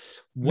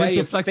way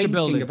of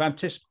thinking, of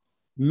anticipation.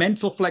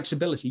 Mental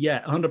flexibility,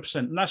 100%.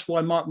 And that's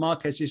why Marc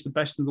Marquez is the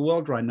best in the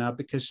world right now,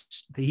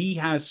 because he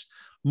has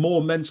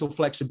more mental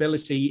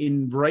flexibility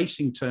in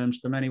racing terms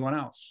than anyone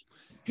else.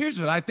 Here's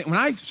what I think.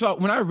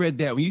 When I read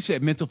that, when you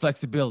said mental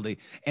flexibility,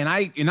 and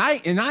I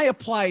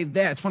applied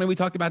that. It's funny, we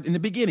talked about it in the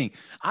beginning.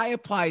 I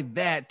applied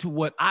that to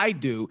what I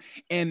do,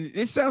 and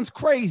it sounds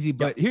crazy,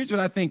 but here's what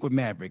I think with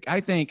Maverick. I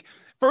think,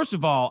 first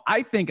of all,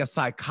 I think a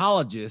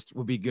psychologist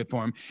would be good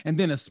for him, and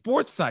then a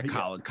sports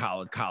psychologist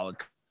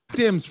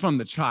stems from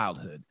the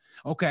childhood.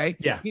 Okay.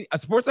 Yeah. A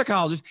sports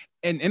psychologist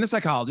and a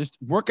psychologist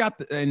work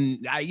out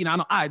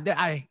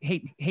I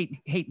hate I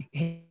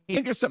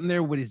think there's something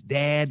there with his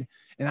dad,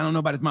 and I don't know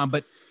about his mom,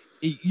 but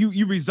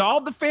you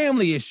resolve the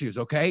family issues.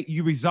 Okay.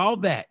 You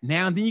resolve that.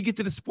 Now, then you get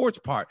to the sports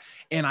part.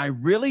 And I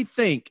really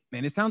think,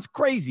 man, it sounds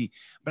crazy,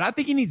 but I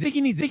think he needs like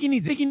an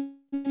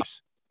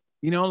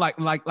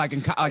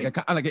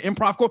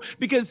improv course,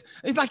 because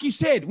it's like you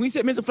said, when you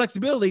said mental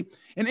flexibility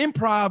in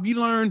improv, you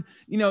learn,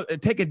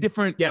 take a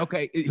different,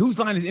 okay, whose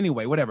line is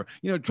anyway, whatever,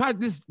 try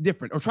this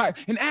different, or try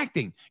in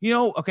acting,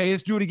 okay,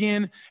 let's do it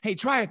again. Hey,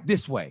 try it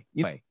this way.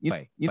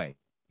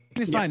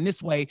 This line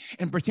this way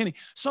and pretending.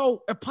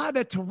 So apply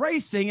that to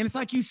racing. And it's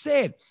like you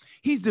said,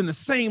 he's doing the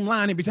same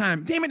line every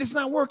time. Damn it, it's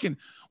not working.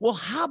 Well,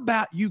 how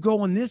about you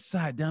go on this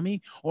side,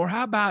 dummy? Or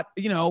how about,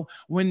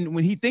 when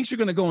he thinks you're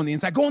going to go on the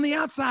inside, go on the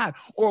outside,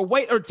 or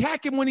wait, or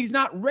attack him when he's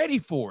not ready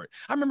for it.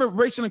 I remember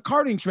racing a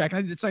karting track, and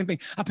I did the same thing.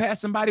 I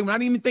passed somebody when I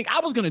didn't even think I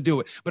was going to do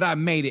it, but I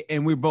made it,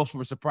 and we both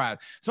were surprised.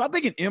 So I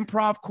think an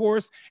improv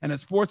course and a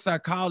sports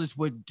psychologist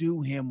would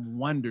do him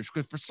wonders,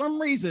 because for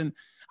some reason,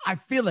 I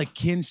feel a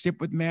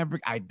kinship with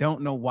Maverick. I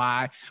don't know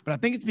why, but I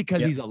think it's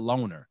because he's a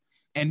loner.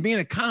 And being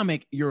a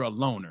comic, you're a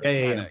loner.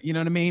 Yeah. You know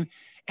what I mean?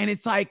 And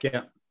it's like,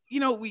 you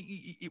know,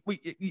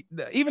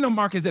 even though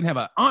Marquez didn't have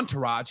an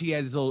entourage, he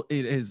has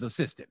his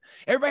assistant.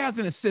 Everybody has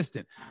an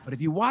assistant. But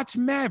if you watch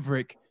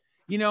Maverick,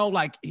 you know,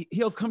 like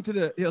he'll come to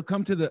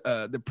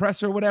the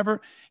press or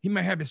whatever. He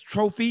might have his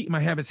trophy, he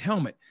might have his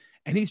helmet,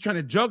 and he's trying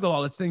to juggle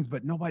all these things,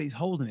 but nobody's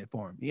holding it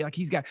for him.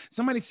 He's got,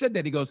 somebody said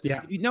that. He goes,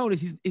 if you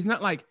notice, he's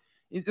not like,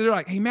 they're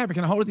like, hey, Maverick,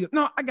 can I hold it? He goes,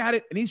 no, I got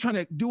it. And he's trying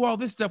to do all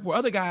this stuff where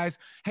other guys,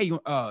 hey,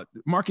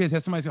 Marquez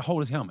has somebody to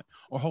hold his helmet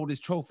or hold his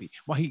trophy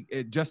while he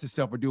adjusts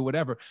himself or do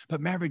whatever.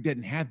 But Maverick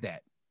didn't have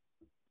that.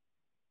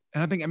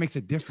 And I think that makes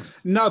a difference.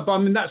 No, but I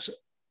mean,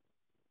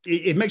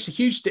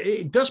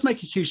 it does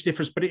make a huge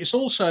difference, but it's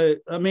also,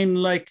 I mean,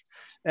 like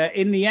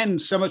in the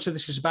end, so much of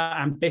this is about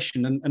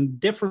ambition, and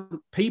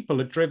different people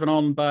are driven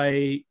on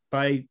by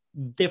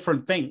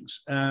different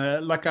things.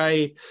 Like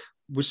I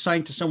was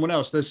saying to someone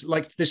else,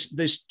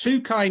 there's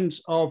two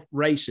kinds of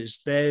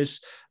races.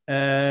 There's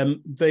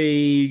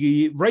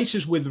the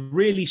races with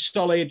really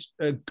solid,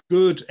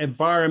 good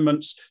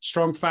environments,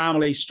 strong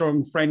families,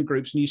 strong friend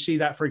groups. And you see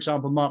that, for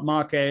example, Marc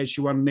Marquez,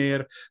 Joan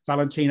Mir,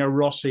 Valentino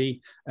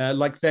Rossi,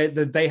 like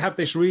they have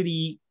this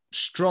really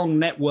strong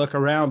network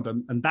around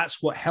them. And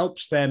that's what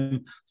helps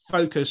them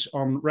focus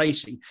on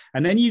racing.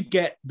 And then you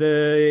get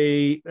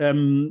the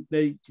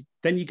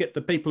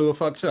people who are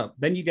fucked up.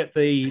 Then you get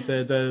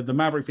the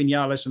Maverick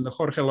Vinales and the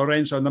Jorge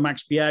Lorenzo and the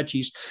Max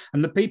Biaggi's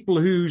and the people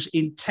whose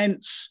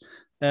intense,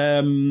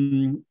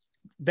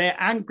 they're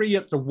angry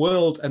at the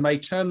world, and they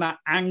turn that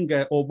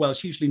anger, or well,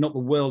 it's usually not the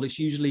world, it's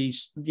usually,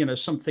 you know,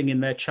 something in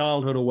their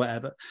childhood or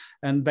whatever,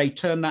 and they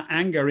turn that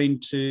anger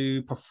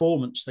into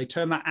performance. They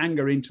turn that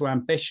anger into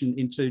ambition,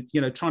 into,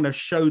 you know, trying to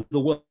show the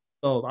world.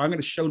 I'm going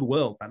to show the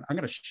world, man. I'm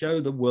going to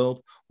show the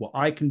world what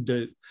I can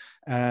do.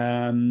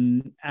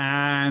 And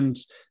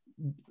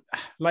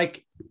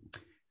like,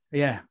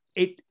 yeah,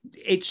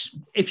 it's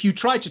if you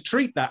try to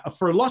treat that,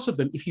 for a lot of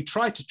them, if you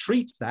try to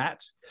treat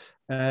that,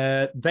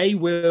 they're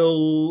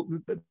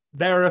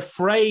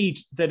afraid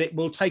that it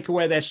will take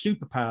away their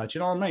superpower. Do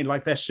you know what I mean?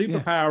 Like their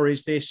superpower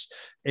is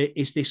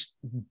this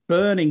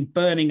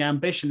burning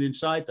ambition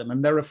inside them,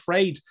 and they're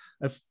afraid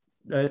of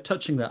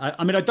touching that.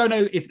 I mean, I don't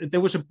know if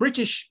there was a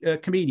British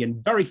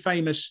comedian, very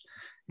famous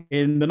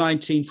in the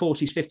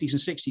 1940s, 50s, and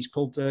 60s,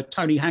 called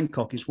Tony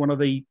Hancock. Is one of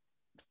the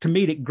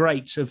comedic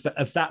greats of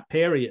that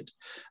period,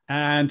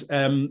 and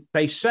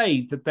they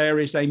say that there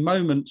is a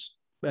moment.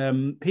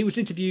 He was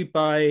interviewed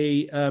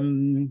by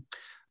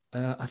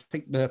I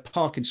think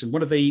Parkinson,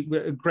 one of the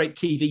great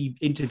TV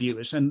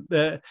interviewers, and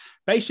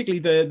basically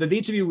the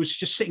interviewer was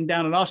just sitting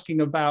down and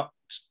asking about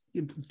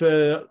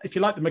if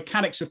you like, the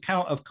mechanics of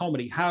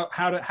comedy, how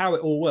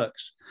it all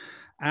works.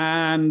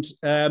 And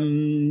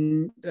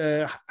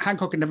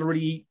Hancock had never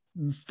really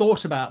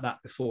thought about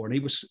that before, and he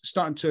was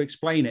starting to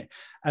explain it.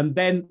 And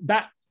then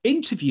that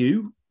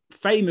interview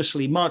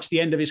famously marks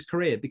the end of his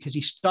career, because he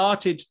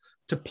started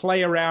to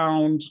play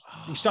around,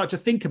 he started to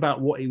think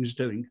about what he was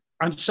doing.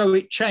 And so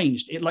it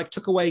changed. It like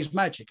took away his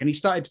magic, and he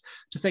started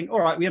to think,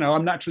 all right, you know,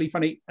 I'm naturally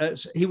funny.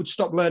 He would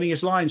stop learning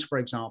his lines, for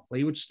example.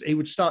 He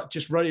would start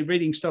just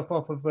reading stuff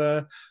off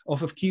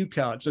of cue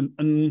cards,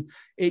 and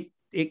it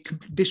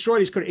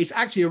destroyed his career. It's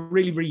actually a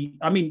really,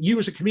 I mean, you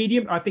as a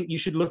comedian, I think you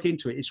should look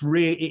into it.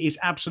 It is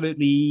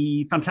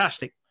absolutely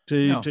fantastic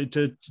to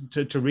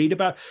read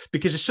about,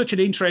 because it's such an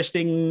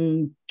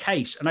interesting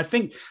case. And I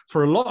think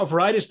for a lot of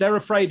writers, they're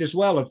afraid as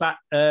well of that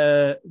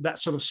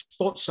sort of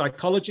sports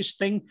psychologist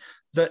thing,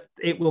 that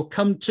it will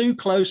come too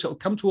close. It'll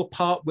come to a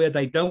part where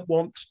they don't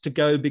want to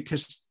go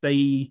because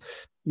they're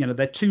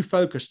too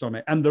focused on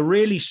it. And the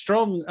really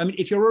strong, I mean,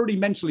 if you're already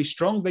mentally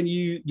strong, then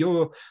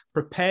you're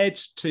prepared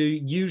to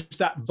use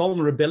that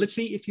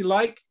vulnerability, if you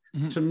like,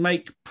 to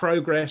make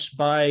progress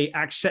by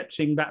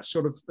accepting that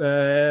sort of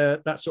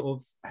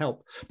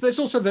help. But there's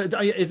also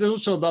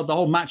the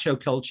whole macho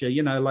culture,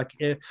 you know, like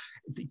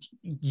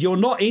you're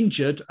not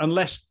injured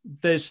unless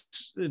there's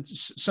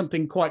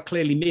something quite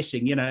clearly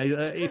missing. You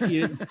know, if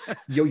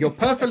you're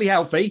perfectly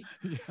healthy,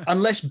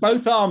 unless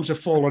both arms have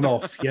fallen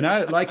off. You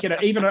know, like, you know,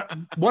 even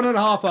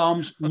 1.5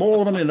 arms,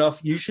 more than enough.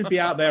 You should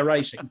be out there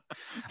racing.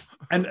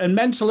 And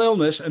mental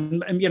illness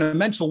and you know,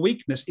 mental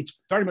weakness, it's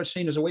very much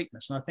seen as a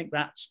weakness, and I think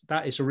that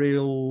is a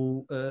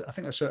real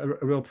that's a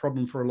real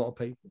problem for a lot of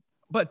people.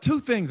 But two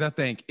things I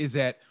think is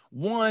that,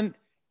 one,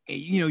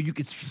 you know, you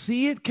could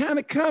see it kind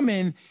of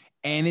coming,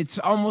 and it's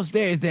almost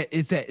there.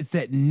 It's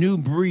that new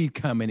breed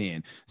coming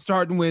in,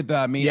 starting with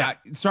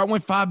starting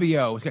with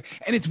Fabio.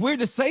 And it's weird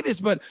to say this,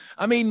 but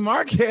I mean,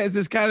 Marquez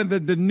is kind of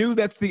the new.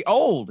 That's the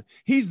old.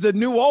 He's the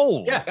new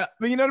old. Yeah,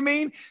 you know what I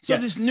mean. So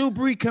this new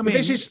breed coming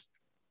in.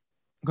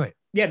 Go ahead.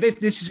 Yeah,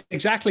 this is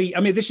exactly. I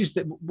mean, this is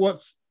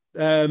what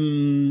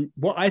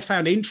I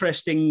found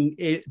interesting,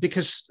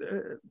 because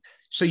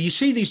so you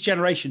see these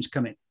generations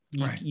come in,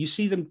 Right. you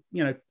see them,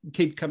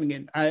 keep coming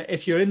in.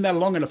 If you're in there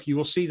long enough, you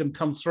will see them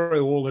come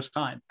through all the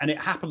time, and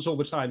it happens all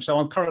the time. So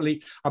I'm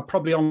probably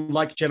on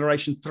like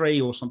generation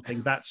 3 or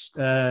something. That's,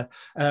 but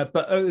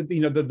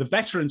the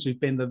veterans who've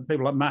been, the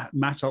people like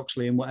Matt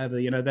Oxley and whatever,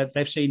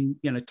 they've seen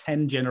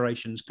 10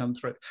 generations come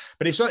through.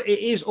 But it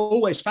is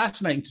always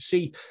fascinating to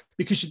see,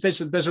 because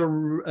there's a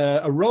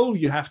role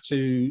you have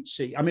to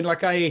see. I mean,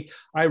 like I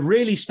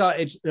really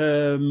started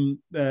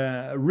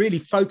really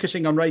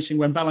focusing on racing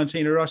when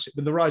Valentino Rossi,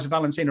 with the rise of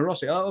Valentino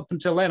Rossi. Up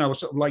until then, I was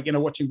sort of like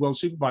watching World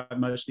Superbike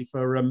mostly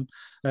for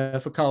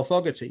Carl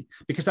Fogarty,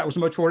 because that was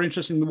much more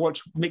interesting than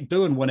watch Mick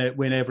Doohan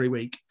win every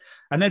week.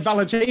 And then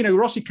Valentino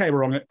Rossi came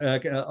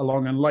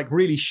along and like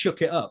really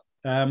shook it up.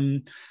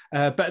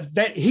 But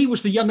then he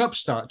was the young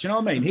upstart. Do you know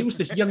what I mean? He was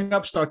this young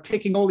upstart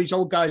kicking all these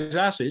old guys'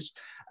 asses,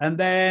 and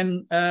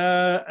then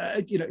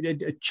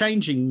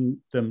changing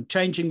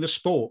the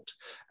sport.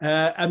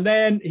 And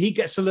then he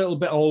gets a little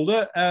bit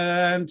older,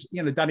 and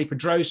Danny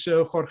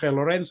Pedrosa, Jorge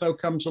Lorenzo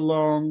comes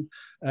along,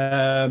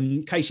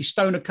 Casey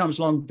Stoner comes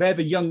along. They're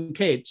the young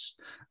kids.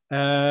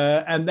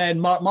 And then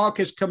Marc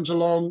Marquez comes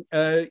along,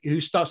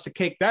 who starts to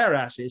kick their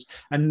asses,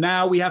 and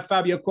now we have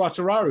Fabio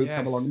Quartararo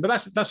come along.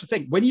 But that's the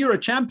thing. When you're a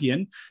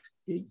champion,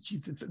 when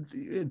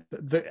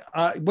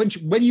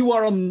you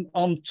are on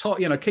top,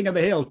 king of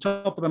the hill,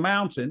 top of the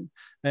mountain,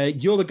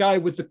 you're the guy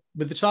with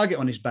the target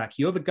on his back.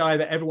 You're the guy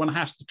that everyone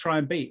has to try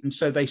and beat, and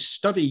so they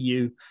study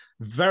you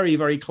very,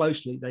 very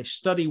closely. They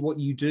study what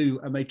you do,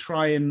 and they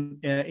try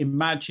and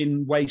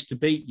imagine ways to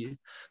beat you.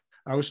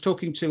 I was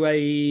talking to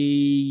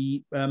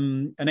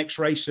an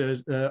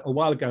ex-racer a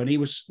while ago, and he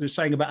was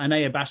saying about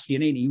Enea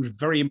Bastianini. He was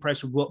very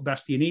impressed with what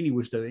Bastianini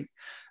was doing,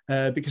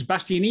 because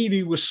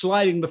Bastianini was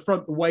sliding the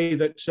front the way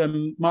that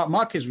Marc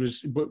Marquez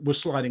was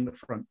sliding the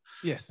front.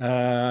 Yes.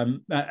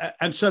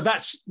 And so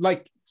that's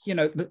like,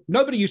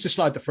 nobody used to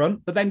slide the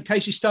front, but then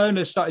Casey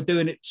Stoner started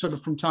doing it sort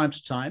of from time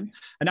to time.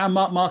 And now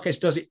Marc Marquez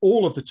does it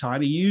all of the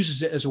time. He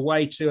uses it as a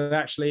way to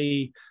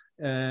actually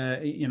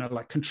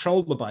like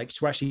control the bike,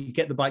 to actually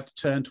get the bike to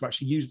turn, to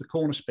actually use the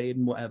corner speed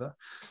and whatever.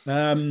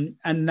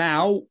 And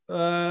now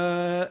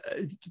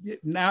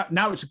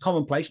it's a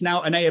commonplace.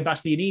 Now Enea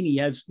Bastianini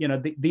has,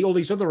 all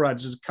these other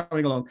riders are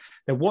coming along.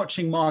 They're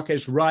watching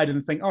Marquez ride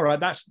and think, all right,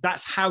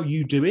 that's how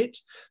you do it.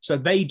 So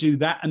they do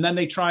that, and then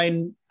they try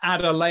and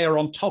add a layer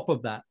on top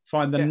of that,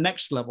 find the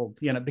next level,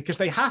 because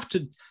they have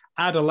to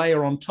add a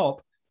layer on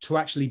top to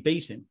actually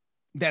beat him.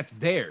 That's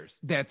theirs.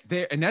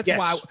 And that's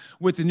why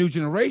with the new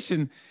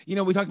generation,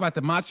 we talk about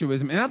the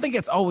machoism, and I think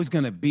it's always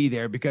going to be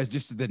there because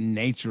just the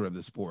nature of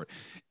the sport.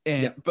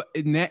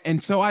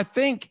 And so I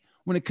think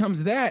when it comes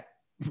to that,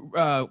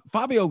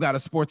 Fabio got a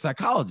sports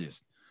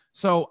psychologist.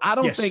 So I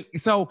don't think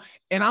so.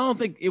 And I don't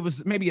think it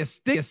was maybe a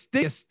stick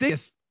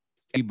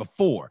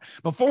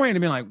beforehand to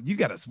be like, you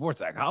got a sports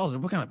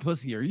psychologist. What kind of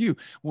pussy are you?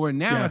 Where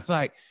now it's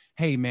like,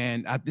 hey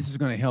man, this is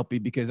going to help you,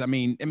 because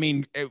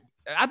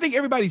I think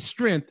everybody's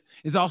strength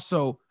is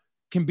also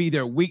can be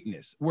their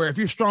weakness. Where if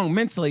you're strong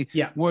mentally,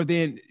 well,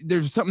 then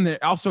there's something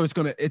that also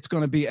it's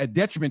gonna be a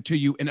detriment to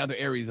you in other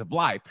areas of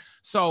life.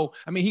 So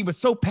he was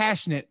so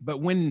passionate,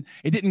 but when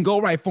it didn't go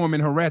right for him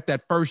in Jerez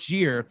that first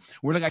year,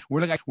 we're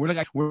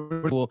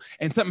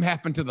and something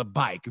happened to the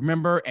bike,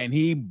 remember? And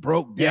he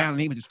broke down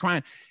and he was just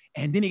crying.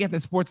 And then he got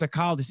that sports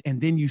psychologist,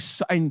 and then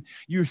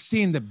you're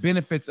seeing the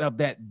benefits of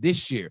that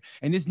this year.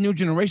 And this new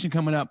generation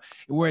coming up,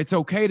 where it's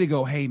okay to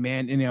go, hey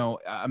man,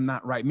 I'm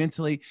not right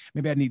mentally.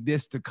 Maybe I need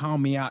this to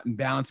calm me out and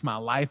balance my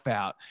life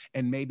out,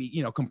 and maybe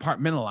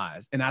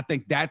compartmentalize. And I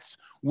think that's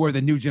where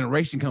the new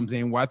generation comes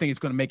in, where I think it's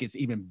going to make it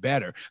even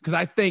better. Because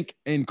I think,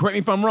 and correct me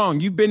if I'm wrong,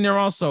 you've been there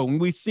also,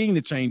 and we've seen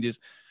the changes,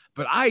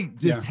 but I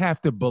just have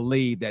to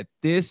believe that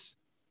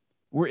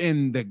we're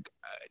in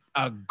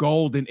a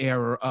golden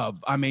era of,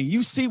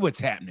 you see what's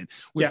happening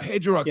with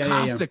Pedro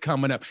Acosta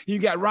coming up. You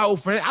got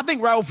Raul Fernandez. I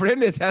think Raul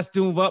Fernandez has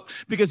to move up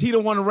because he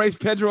don't want to race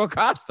Pedro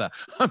Acosta.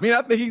 I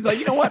think he's like,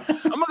 you know what?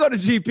 I'm going to go to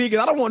GP because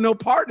I don't want no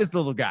part of this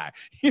little guy.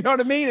 You know what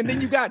I mean? And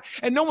then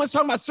and no one's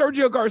talking about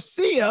Sergio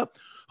Garcia,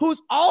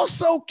 who's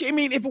also,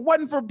 if it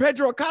wasn't for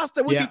Pedro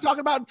Acosta, we'd be talking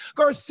about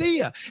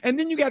Garcia. And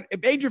then you got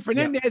Adrian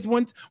Fernandez.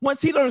 Once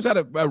he learns how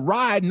to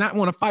ride and not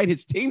want to fight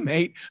his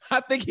teammate, I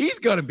think he's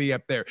going to be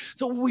up there.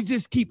 So we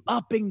just keep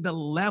upping the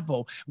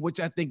level, which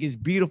I think is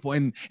beautiful.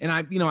 And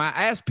I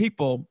asked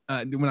people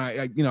when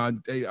I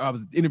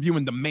was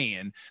interviewing the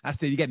man, I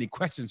said, you got any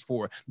questions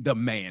for the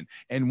man?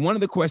 And one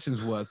of the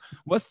questions was,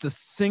 what's the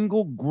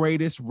single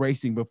greatest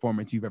racing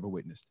performance you've ever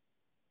witnessed?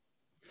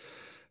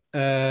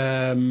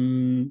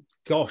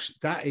 Gosh,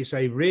 that's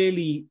a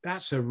really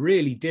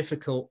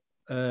difficult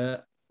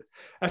question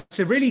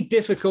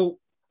to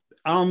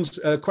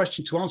answer,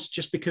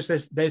 just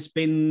because there's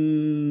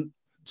been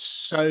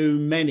so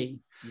many.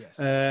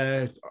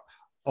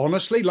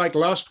 Honestly, like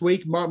last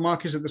week, Marc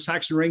Marquez at the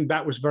Sachsenring,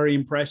 that was very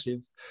impressive.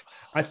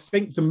 I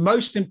think the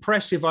most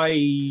impressive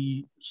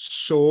I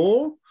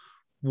saw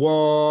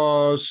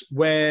was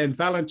when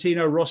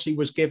Valentino Rossi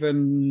was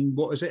given,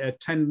 what was it, a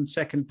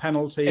 10-second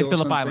penalty in or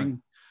Phillip something?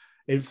 Island.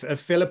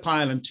 Phillip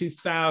Island,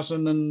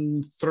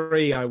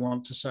 2003, I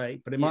want to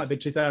say, but it might be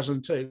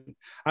 2002.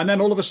 And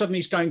then all of a sudden,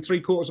 he's going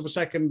 3/4 of a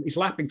second. He's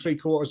lapping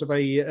 3/4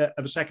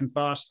 of a second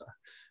faster.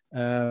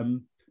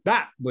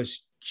 That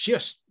was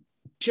just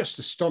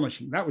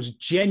astonishing. That was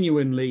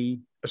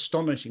genuinely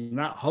astonishing.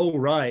 That whole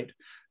ride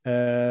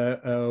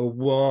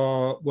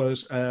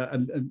was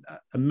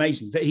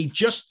amazing. That he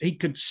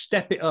could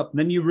step it up, and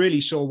then you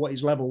really saw what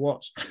his level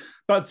was.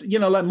 But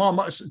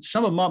like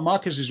some of Marc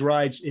Marquez's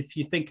rides, if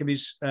you think of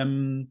his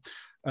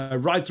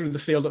ride through the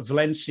field at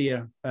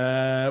Valencia,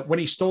 when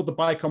he stalled the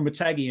bike on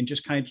Motegi and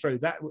just came through,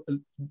 that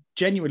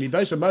genuinely,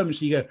 those are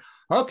moments you go,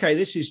 okay,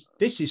 this is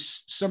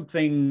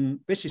something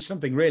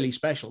really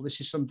special. This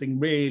is something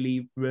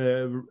really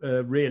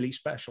really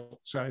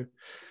special. So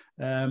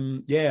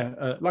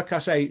like I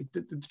say,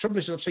 the trouble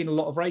is I've seen a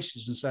lot of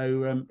races, and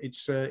so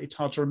it's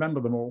hard to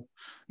remember them all.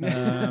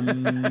 But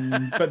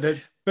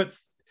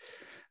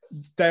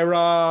there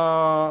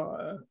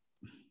are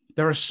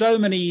so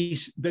many.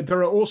 There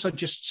are also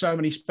just so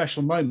many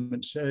special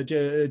moments.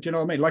 Do you know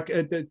what I mean? Like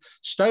the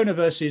Stoner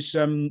versus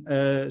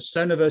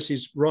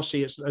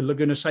Rossi at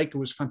Laguna Seca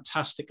was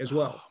fantastic as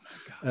well.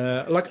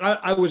 Oh, like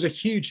I was a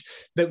huge.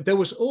 There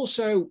was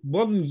also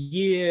one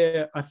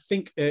year, I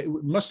think it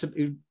was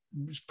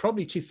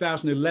probably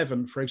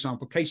 2011, for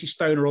example, Casey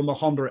Stoner on the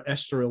Honda at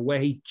Estoril, where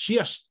he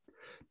just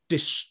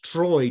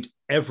destroyed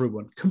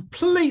everyone,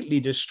 completely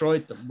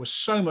destroyed them, was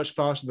so much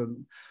faster than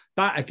them.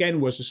 That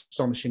again was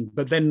astonishing.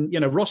 But then,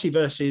 Rossi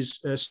versus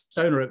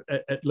Stoner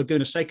at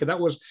Laguna Seca,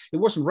 it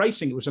wasn't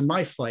racing, it was a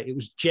knife fight. It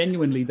was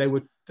genuinely, they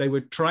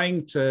were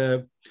trying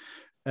to,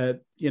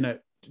 the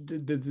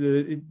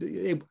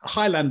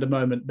Highlander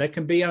moment. There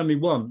can be only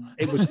one.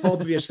 It was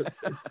obvious that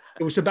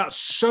it was about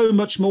so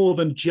much more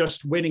than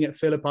just winning at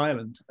Phillip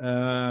Island.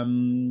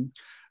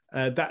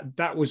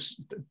 That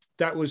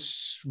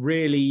was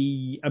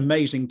really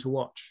amazing to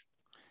watch.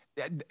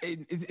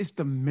 It's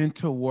the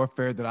mental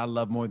warfare that I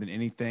love more than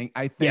anything.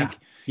 I think,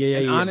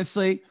 yeah.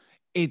 Honestly,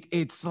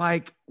 it's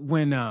like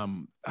when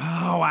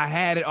I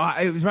had it. Oh,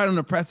 it was right on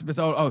the precipice.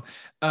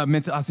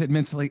 Mental. I said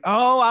mentally.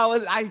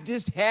 I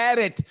just had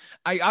it.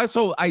 I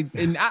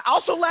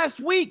also last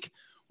week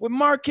with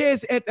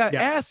Marquez at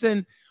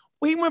Assen,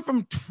 we went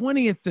from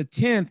 20th to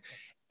 10th,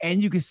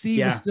 and you could see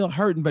he was still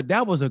hurting. But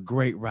that was a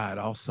great ride.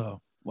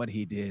 Also, what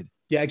he did.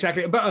 Yeah,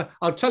 exactly. But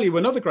I'll tell you,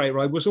 another great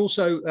ride was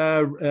also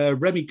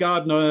Remy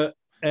Gardner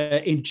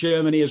in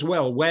Germany as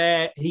well,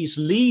 where he's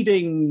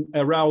leading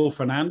Raul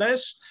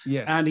Fernandez,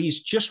 and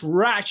he's just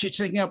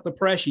ratcheting up the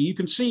pressure. You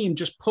can see him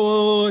just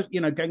push,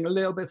 going a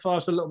little bit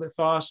faster.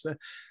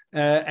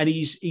 And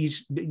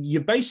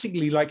you're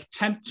basically like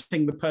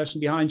tempting the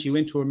person behind you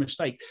into a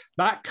mistake.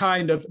 That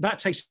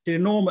takes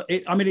enormous.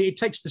 It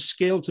takes the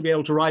skill to be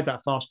able to ride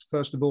that fast,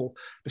 first of all.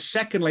 But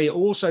secondly, it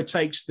also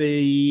takes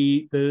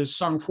the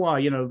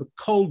sang-froid, the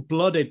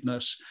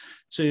cold-bloodedness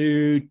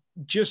to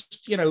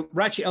just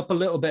ratchet up a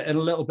little bit and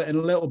a little bit and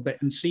a little bit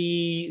and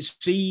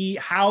see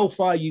how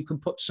far you can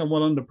put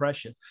someone under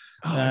pressure.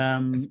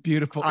 It's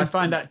beautiful. I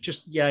find that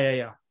just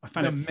I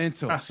find it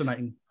mental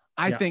fascinating.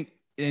 I think.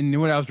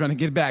 And what I was trying to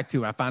get back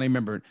to, I finally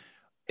remembered,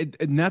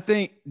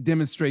 nothing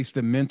demonstrates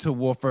the mental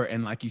warfare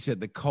and, like you said,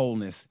 the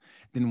coldness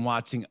than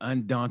watching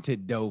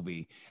Undaunted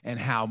Dovey and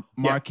how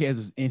Marquez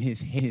was in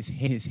his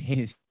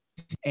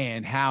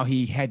and how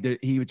he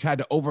tried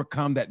to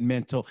overcome that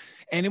mental.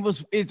 And it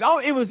was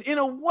in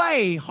a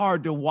way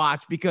hard to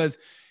watch because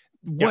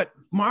what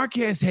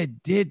Marquez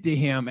had did to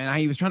him, and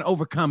he was trying to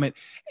overcome it,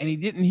 and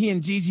he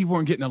and Gigi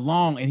weren't getting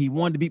along, and he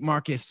wanted to beat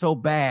Marquez so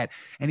bad,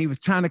 and he was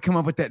trying to come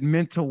up with that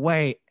mental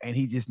way, and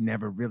he just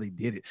never really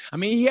did it. I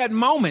mean, he had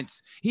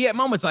moments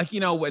like,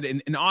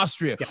 in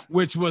Austria,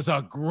 which was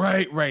a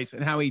great race,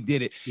 and how he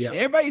did it. Yeah.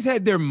 Everybody's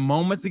had their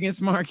moments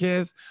against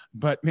Marquez,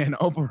 but man,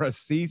 over a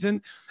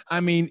season, I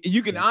mean,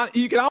 you can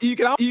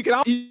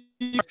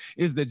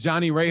is the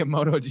Johnny Ray of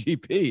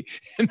MotoGP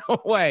in a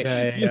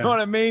way. You know what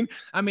I mean?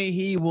 I mean,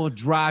 he will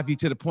drive you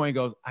to the point and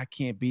goes, I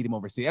can't beat him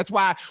overseas. That's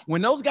why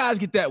when those guys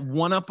get that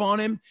one up on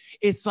him,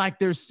 it's like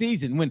their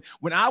season. When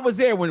I was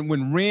there, when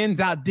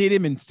Renz outdid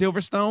him in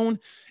Silverstone,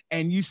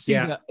 and you see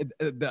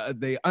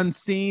the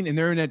unseen, and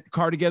they're in that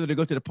car together to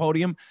go to the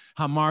podium,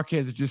 how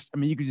Marquez is just,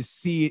 you could just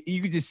see it.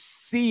 You could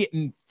just see it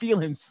and feel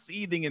him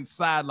seething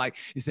inside, like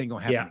this ain't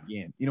gonna happen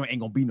again. Ain't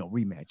gonna be no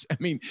rematch. I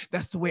mean,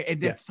 that's the way,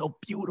 and that's so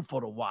beautiful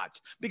to watch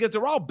because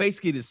they're all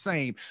basically the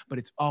same, but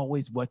it's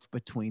always what's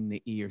between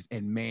the ears.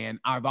 And man,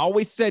 I've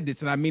always said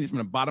this, and I mean this from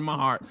the bottom of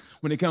my heart,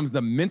 when it comes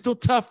to mental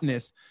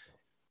toughness,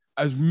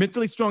 as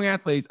mentally strong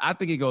athletes, I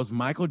think it goes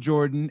Michael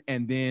Jordan,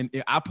 and then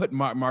I put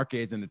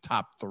Marquez in the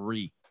top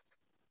 3.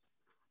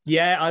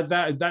 Yeah,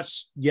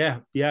 that's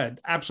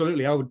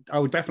absolutely. I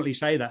would definitely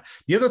say that.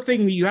 The other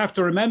thing that you have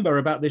to remember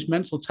about this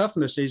mental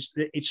toughness is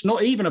it's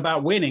not even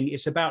about winning;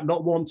 it's about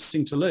not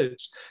wanting to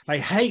lose.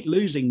 They hate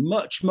losing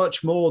much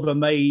more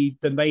than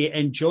they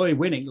enjoy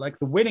winning. Like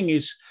the winning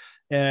is,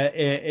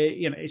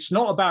 it's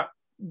not about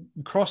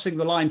crossing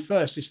the line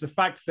first. It's the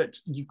fact that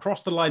you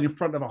cross the line in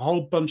front of a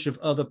whole bunch of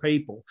other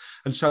people.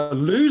 And so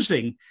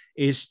losing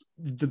is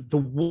the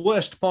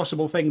worst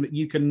possible thing that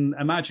you can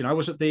imagine. I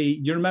was at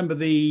you remember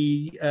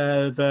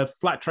the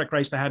flat track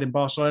race they had in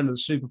Barcelona, the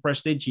Super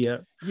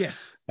Prestigia?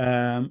 Yes.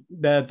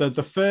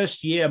 The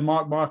first year,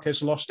 Marc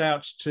Marquez lost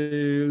out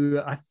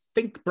to, I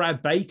think,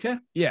 Brad Baker.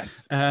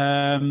 Yes.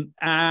 And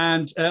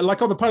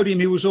like on the podium,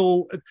 he was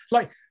all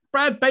like,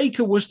 Brad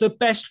Baker was the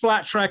best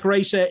flat track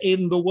racer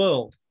in the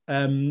world.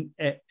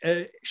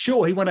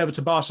 Sure, he went over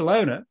to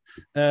Barcelona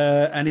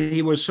and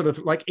he was sort of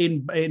like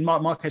in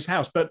Marc Marquez's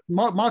house, but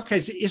Marc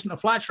Marquez isn't a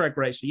flat track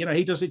racer. You know,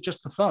 he does it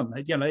just for fun.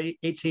 You know,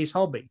 it's his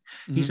hobby.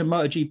 Mm-hmm. He's a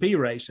MotoGP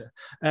racer.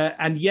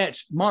 And yet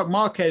Marc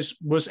Marquez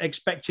was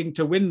expecting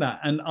to win that.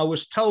 And I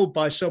was told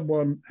by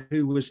someone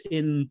who was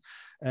in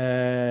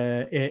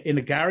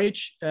a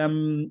garage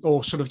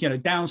or sort of, you know,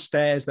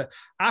 downstairs, that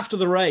after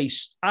the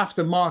race,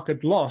 after Marc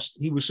had lost,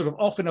 he was sort of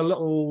off in a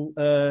little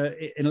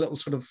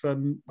sort of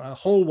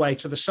hallway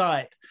to the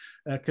side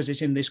because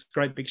it's in this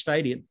great big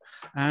stadium.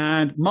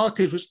 And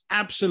Marquez was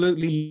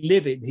absolutely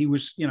livid. He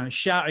was, you know,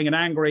 shouting and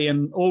angry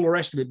and all the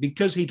rest of it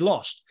because he'd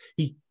lost.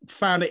 He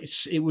found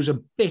it was a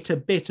bitter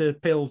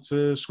pill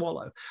to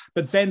swallow.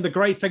 But then the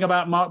great thing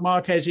about Marc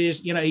Marquez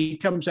is, you know, he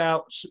comes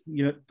out,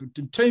 you know,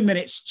 2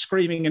 minutes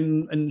screaming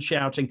and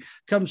shouting,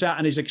 comes out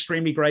and is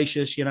extremely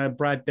gracious. You know,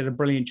 Brad did a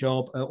brilliant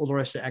job. All the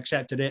rest of it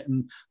accepted it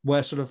and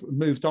were sort of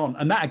moved on.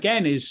 And that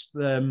again is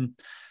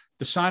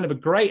the sign of a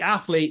great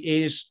athlete,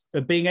 is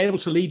being able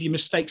to leave your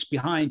mistakes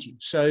behind you.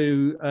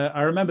 So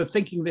I remember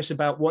thinking this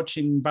about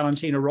watching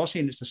Valentino Rossi,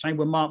 and it's the same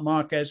with Marc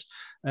Marquez.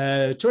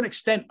 To an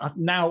extent,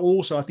 now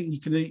also, I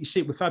think you see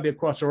it with Fabio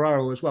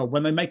Quartararo as well.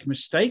 When they make a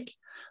mistake,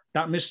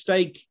 that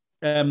mistake,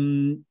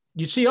 you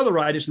see other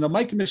riders and they'll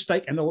make a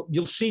mistake and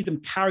you'll see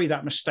them carry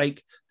that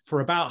mistake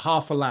for about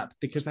half a lap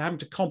because they're having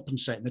to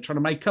compensate and they're trying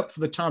to make up for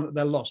the time that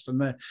they're lost, and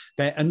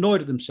they're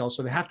annoyed at themselves,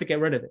 so they have to get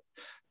rid of it.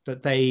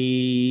 But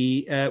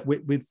they,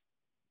 with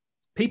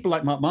people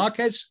like Marc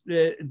Marquez,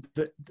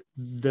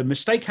 the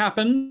mistake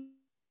happened.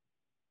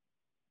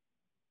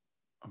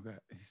 Okay,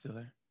 is he still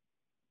there?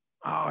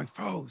 Oh, he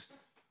froze.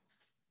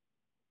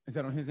 Is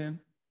that on his end?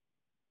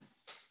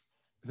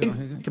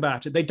 Think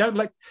about it. They don't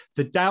let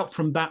the doubt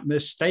from that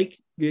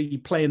mistake you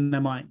play in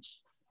their minds.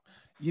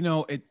 You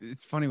know,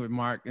 it's funny with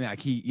Marc.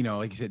 Like you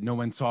like you said, no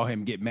one saw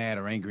him get mad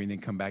or angry and then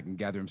come back and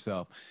gather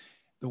himself.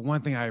 The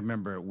one thing I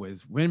remember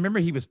was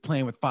he was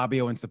playing with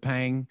Fabio and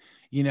Sepang,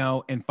 you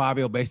know, and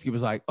Fabio basically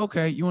was like,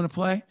 okay, you want to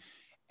play?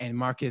 And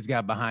Marquez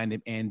got behind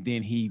him and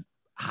then he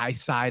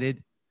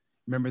high-sided.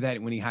 Remember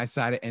that when he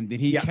high-sided and then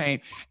he came.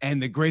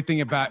 And the great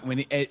thing about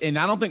and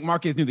I don't think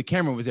Marquez knew the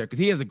camera was there because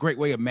he has a great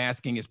way of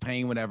masking his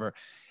pain, whatever.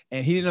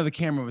 And he didn't know the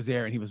camera was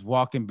there and he was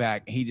walking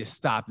back and he just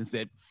stopped and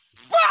said,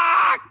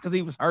 fuck, because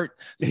he was hurt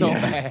so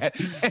bad.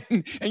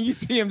 And you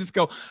see him just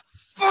go,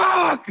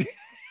 fuck.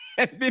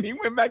 And then he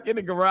went back in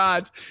the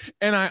garage,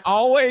 and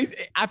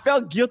I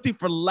felt guilty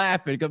for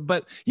laughing,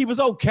 but he was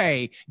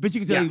okay. But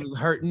you could tell he was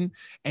hurting,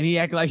 and he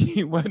acted like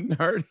he wasn't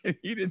hurt, and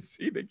he didn't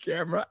see the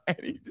camera, and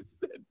he just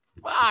said,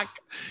 fuck.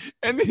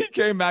 And then he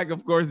came back,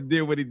 of course, and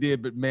did what he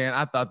did. But man,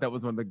 I thought that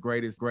was one of the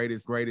greatest.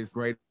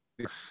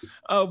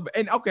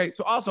 And okay,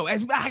 so also,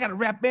 as I got to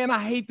wrap, man, I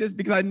hate this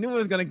because I knew it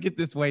was going to get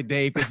this way,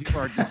 Dave, because you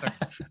are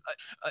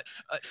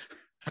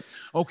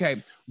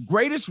okay,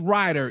 greatest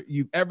rider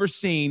you've ever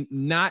seen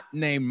not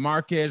named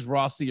Marquez,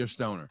 Rossi, or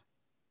Stoner?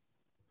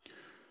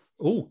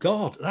 Oh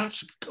God,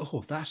 that's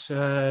that's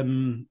a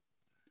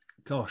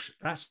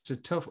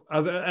tough.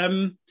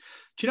 Do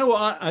you know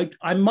what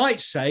I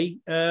might say?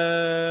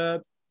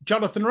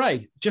 Jonathan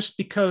Rea, just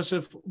because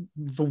of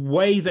the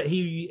way that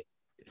he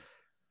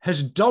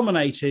has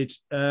dominated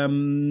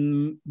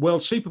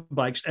World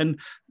Superbikes, and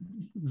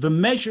the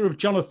measure of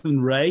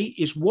Jonathan Rea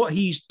is what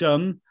he's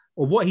done.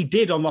 Or what he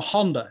did on the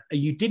Honda.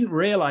 You didn't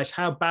realize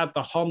how bad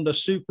the Honda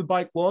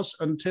Superbike was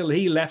until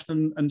he left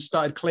and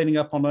started cleaning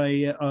up on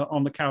the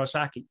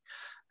Kawasaki.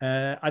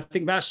 I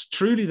think that's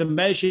truly the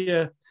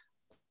measure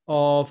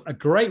of a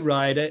great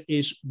rider,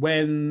 is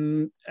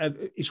when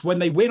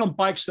they win on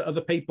bikes that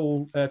other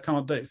people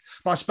can't do.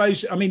 But I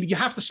suppose, I mean, you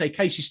have to say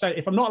Casey Stoner.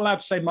 If I'm not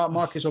allowed to say Marc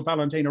Marquez or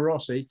Valentino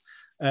Rossi,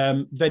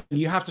 then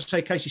you have to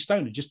say Casey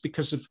Stoner, just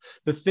because of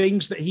the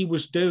things that he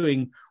was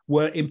doing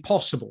were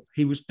impossible.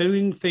 He was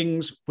doing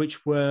things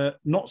which were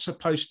not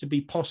supposed to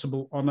be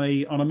possible on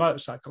a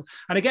motorcycle.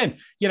 And again,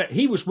 you know,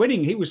 he was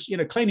winning. He was, you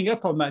know, cleaning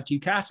up on that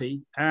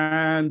Ducati,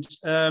 and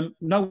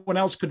no one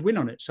else could win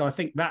on it. So I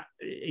think that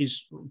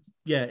is,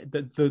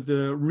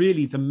 the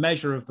really the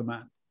measure of the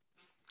man.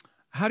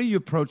 How do you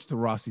approach the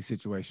Rossi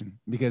situation?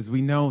 Because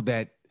we know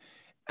that,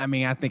 I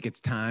mean, I think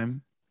it's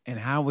time. And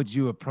how would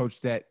you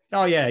approach that?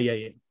 Oh, yeah.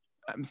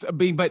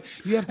 But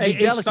you have to be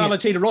delicate. It's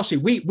Valentino Rossi.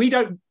 We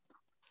don't.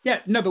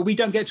 Yeah, no, but we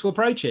don't get to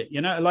approach it.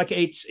 You know, like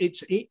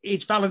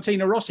it's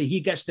Valentino Rossi.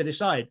 He gets to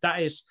decide. That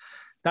is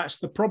that's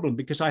the problem,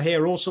 because I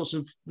hear all sorts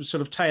of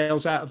sort of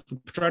tales out of the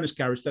Petronas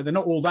garage that they're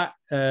not all that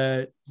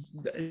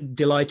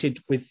delighted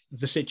with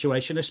the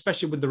situation,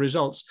 especially with the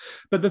results.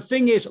 But the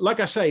thing is, like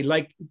I say,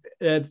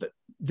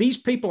 these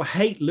people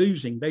hate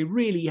losing. They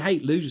really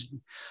hate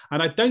losing.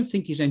 And I don't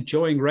think he's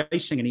enjoying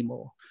racing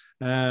anymore.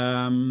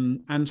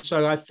 And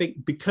so I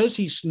think because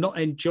he's not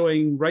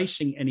enjoying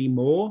racing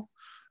anymore,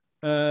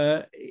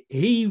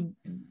 he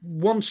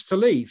wants to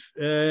leave.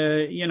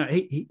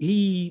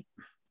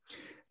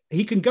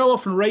 He can go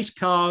off and race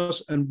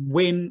cars and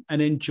win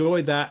and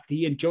enjoy that.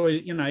 He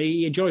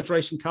enjoys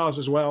racing cars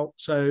as well.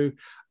 So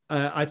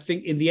I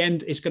think in the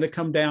end, it's going to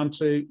come down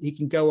to he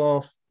can go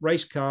off,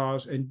 race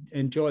cars, and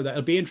enjoy that.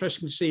 It'll be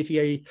interesting to see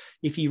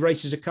if he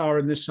races a car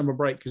in this summer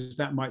break, because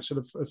that might sort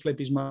of flip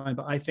his mind.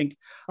 But I think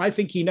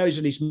he knows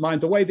in his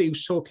mind, the way that he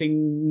was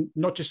talking,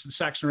 not just at the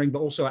Sachsenring, but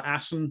also at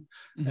Assen,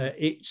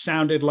 it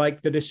sounded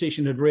like the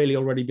decision had really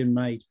already been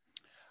made.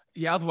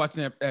 Yeah, I was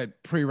watching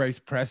that pre-race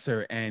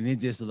presser, and it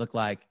just looked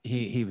like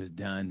he was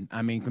done.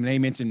 I mean, when they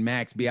mentioned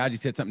Max, Biaggi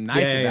said something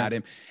nice about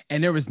him,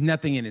 and there was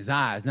nothing in his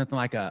eyes, nothing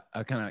like a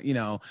kind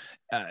of,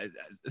 a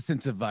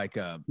sense of like,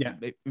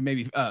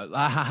 maybe ha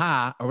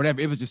ha or whatever.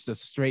 It was just a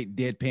straight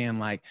deadpan,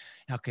 like,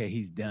 okay,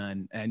 he's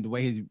done. And the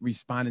way he's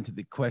responding to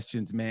the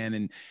questions, man,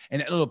 and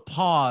that little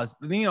pause,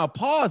 a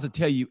pause will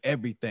tell you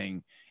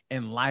everything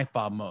in life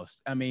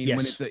almost. I mean, when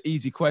it's an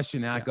easy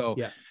question, and I go,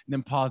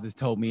 then pauses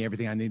told me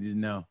everything I needed to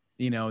know.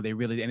 They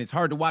really, and it's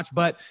hard to watch,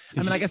 but I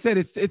mean, like I said,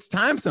 it's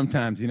time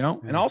sometimes,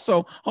 And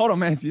also, hold on,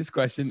 man, this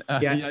question.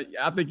 I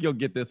think you'll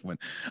get this one.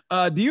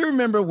 Do you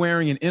remember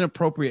wearing an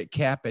inappropriate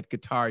cap at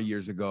Qatar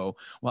years ago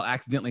while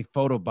accidentally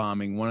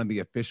photobombing one of the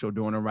official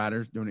Dorna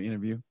riders during an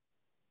interview?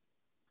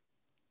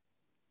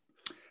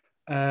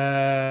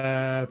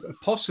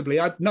 Possibly.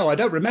 I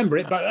don't remember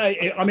it, but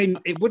I mean,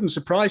 it wouldn't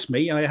surprise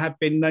me. I have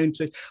been known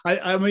to.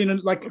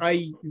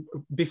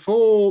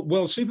 Before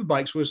World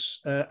Superbikes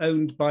was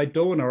owned by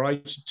Dorna, I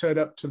used to turn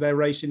up to their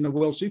race in the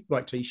World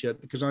Superbike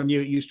t-shirt because I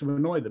knew it used to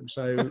annoy them.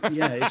 So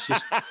yeah, it's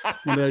just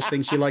one of those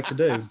things you like to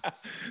do.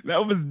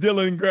 That was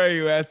Dylan Gray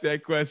who asked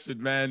that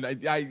question, man.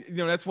 I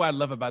that's what I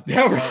love about this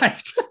show.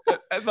 Right.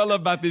 That's what I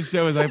love about this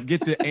show is I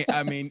get to,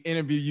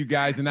 interview you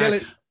guys, and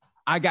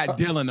I got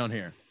Dylan on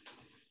here.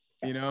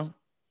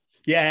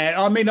 Yeah,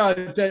 I mean, a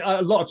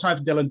lot of time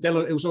for Dylan.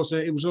 It was also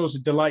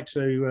a delight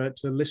to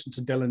listen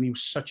to Dylan. He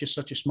was such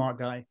a smart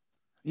guy.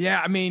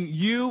 Yeah, I mean,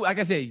 like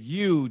I said,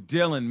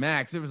 Dylan,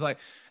 Max. It was like,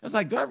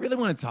 do I really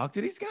want to talk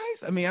to these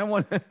guys? I mean, I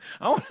want to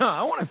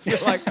feel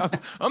like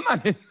I'm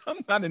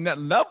not in that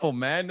level,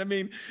 man. I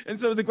mean, and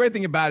so the great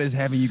thing about it is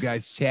having you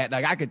guys chat.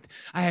 Like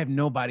I have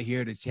nobody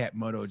here to chat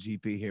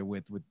MotoGP here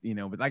with but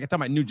like I talk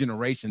about new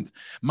generations.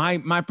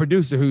 My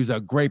producer, who's a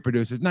great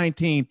producer, is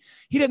 19.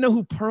 He doesn't know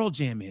who Pearl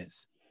Jam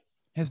is.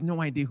 Has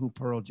no idea who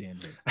Pearl Jam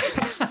is.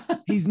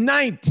 He's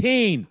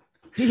 19.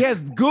 He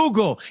has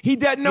Google. He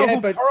doesn't know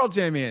who Pearl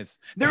Jam is.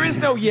 There is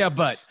no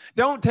but.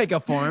 Don't take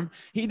up for him.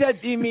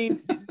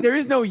 There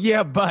is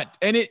no but.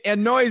 And it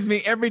annoys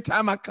me every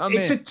time I come in.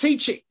 It's a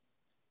teaching.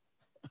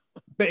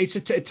 But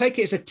take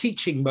it as a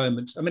teaching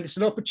moment. I mean, it's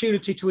an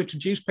opportunity to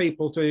introduce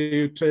people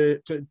to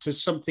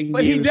something.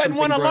 But new, he doesn't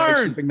want to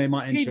learn. Something they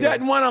might enjoy. He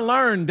doesn't want to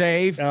learn,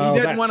 Dave. He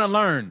doesn't want to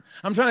learn.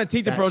 I'm trying to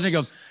teach a pro. And he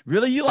goes,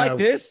 "Really, you like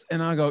this?"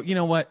 And I go, "You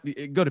know what?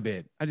 Go to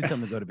bed." I just tell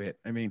him to go to bed.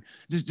 I mean,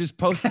 just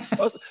post my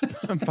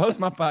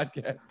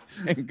podcast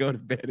and go to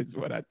bed is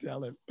what I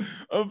tell him.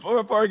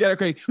 Before I get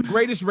okay,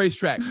 greatest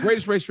racetrack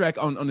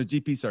on the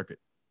GP circuit.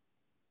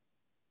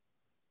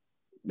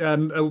 I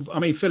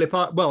mean,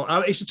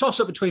 it's a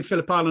toss-up between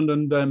Phillip Island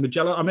and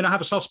Mugello. I mean, I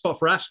have a soft spot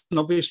for Aston,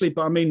 obviously,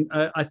 but I mean,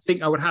 I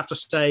think I would have to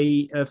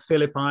say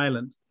Phillip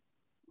Island.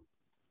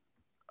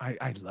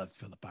 I love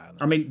Phillip Island.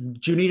 I mean,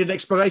 do you need an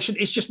explanation?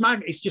 It's just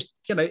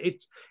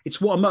it's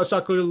what a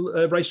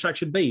motorcycle racetrack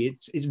should be.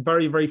 It's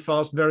very, very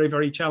fast, very,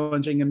 very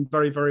challenging, and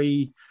very,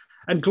 very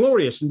and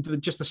glorious, and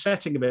just the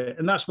setting of it.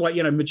 And that's why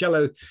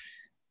Mugello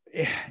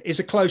is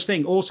a close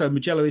thing. Also,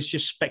 Mugello is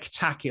just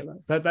spectacular.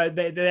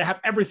 They have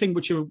everything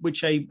which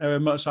a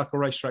motorcycle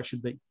racetrack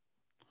should be.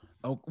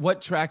 Oh,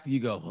 what track do you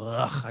go?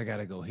 Ugh, I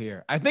gotta go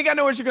here. I think I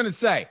know what you're gonna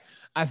say.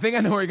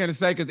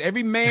 Because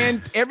every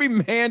man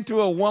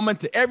to a woman,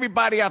 to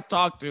everybody I've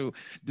talked to,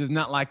 does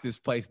not like this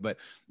place. But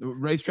the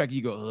racetrack,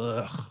 you go,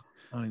 ugh,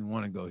 I don't even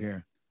want to go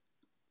here.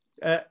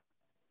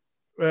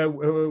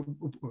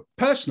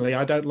 Personally,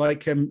 I don't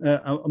like I'm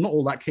not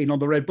all that keen on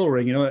the Red Bull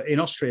Ring, in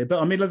Austria. But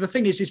I mean, the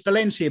thing is, it's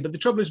Valencia. But the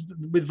trouble is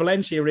with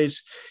Valencia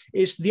is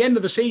it's the end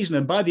of the season,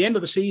 and by the end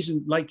of the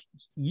season, like,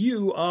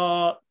 you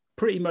are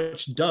pretty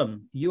much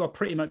done. You are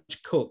pretty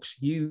much cooked.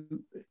 You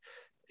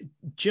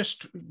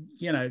just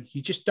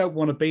don't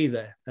want to be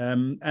there.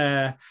 And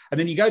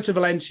then you go to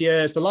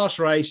Valencia, it's the last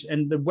race,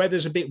 and the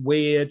weather's a bit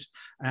weird.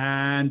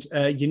 And,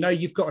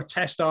 you've got a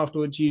test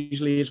afterwards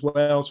usually as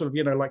well, sort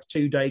of, like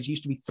 2 days,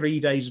 used to be 3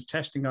 days of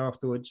testing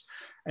afterwards.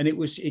 And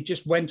it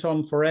just went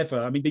on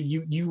forever. I mean,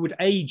 you would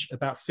age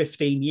about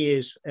 15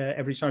 years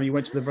every time you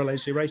went to the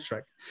Valencia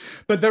racetrack.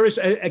 But there is,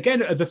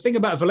 again, the thing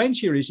about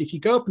Valencia is if you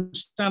go up and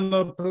stand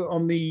up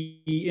on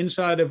the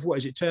inside of, what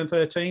is it, turn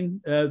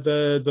 13,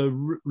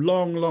 the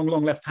long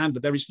left-hander,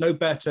 there is no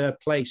better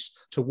place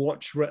to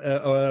watch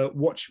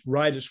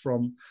riders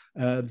from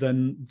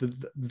than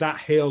that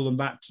hill and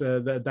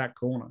that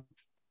corner.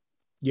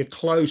 You're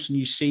close and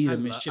you see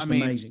them. It's just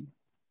amazing.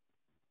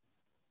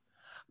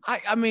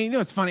 I mean,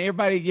 it's funny.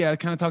 Everybody,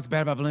 kind of talks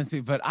bad about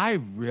Valencia, but I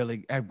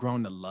really have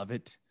grown to love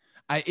it.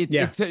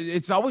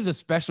 It's always a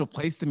special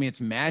place to me. It's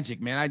magic,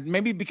 man.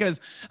 Maybe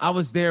because I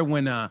was there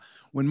when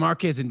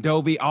Marquez and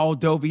Dovey,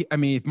 I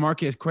mean, if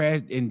Marquez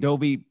crashed and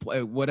Dovey,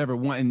 whatever,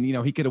 won, and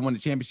he could have won the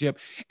championship,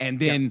 and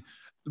then.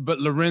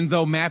 But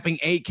Lorenzo mapping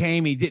 8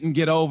 came, he didn't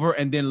get over,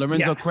 and then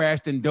Lorenzo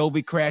crashed and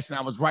Dovey crashed, and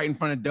I was right in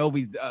front of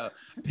Dovey's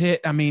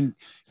pit. I mean,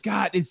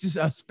 God, it's just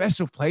a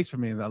special place for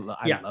me. I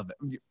love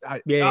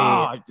it.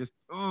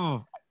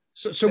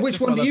 So which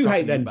one do you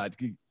hate then?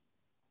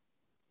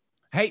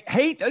 Hate.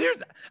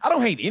 I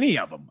don't hate any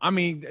of them. I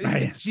mean,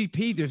 it's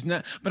GP. There's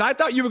not. But I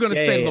thought you were going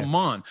to say Le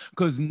Mans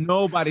because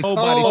nobody.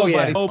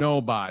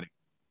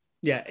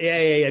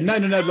 Yeah. No.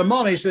 Le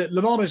Mans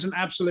is an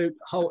absolute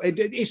whole.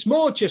 It's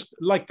more just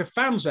like the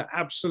fans are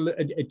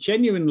absolute,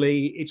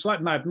 genuinely. It's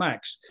like Mad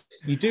Max.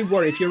 You do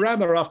worry if you're around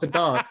there after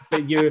dark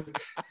that you're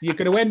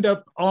going to end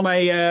up on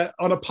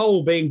a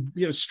pole being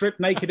stripped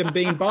naked and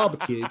being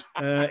barbecued.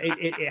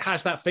 It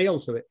has that feel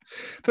to it.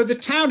 But the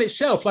town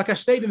itself, like I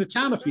stayed in the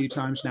town a few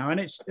times now, and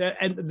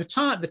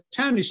the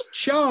town is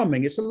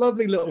charming. It's a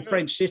lovely little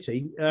French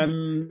city,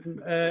 and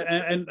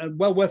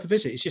well worth a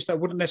visit. It's just I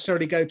wouldn't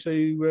necessarily go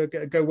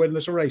when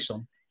there's a race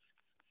on.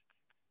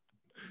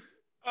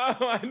 Oh,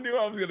 I knew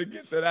I was going to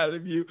get that out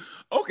of you.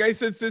 Okay,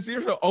 since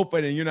you're so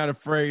open and you're not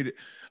afraid,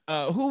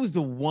 who's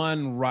the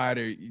one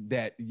rider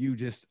that you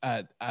just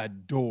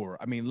adore?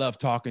 I mean, love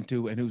talking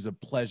to, and who's a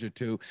pleasure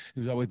to,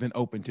 who's always been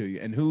open to you,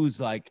 and who's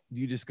like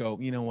you just go,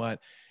 you know what?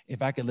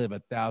 If I could live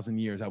 1,000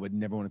 years, I would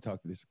never want to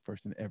talk to this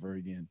person ever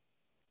again.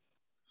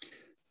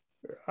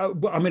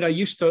 I mean, I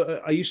used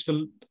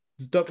to.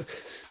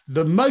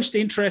 The most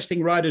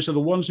interesting riders are the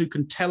ones who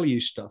can tell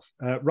you stuff.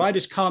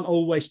 Riders can't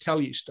always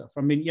tell you stuff.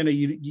 I mean,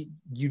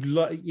 you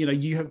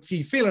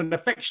feel an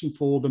affection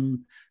for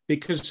them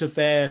because of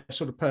their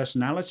sort of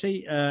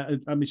personality. I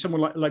mean,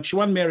 someone like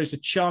Joan Mir is a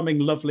charming,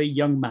 lovely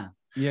young man.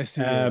 Yes,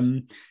 he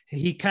is.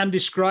 He can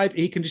describe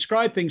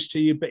things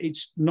to you, but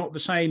it's not the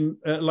same.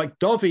 Like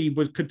Dovey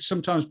could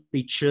sometimes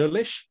be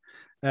churlish.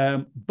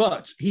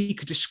 But he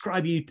could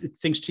describe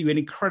things to you in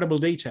incredible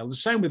detail. The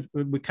same with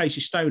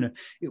Casey Stoner.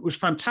 It was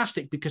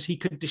fantastic because he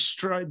could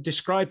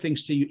describe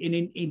things to you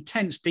in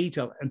intense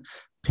detail and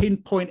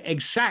pinpoint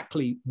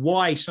exactly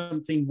why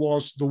something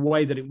was the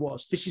way that it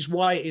was. This is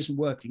why it isn't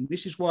working.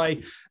 This is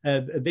why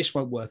this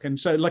won't work. And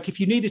so, like, if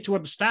you needed to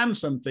understand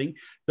something,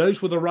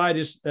 those were the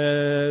riders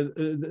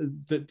that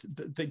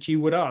you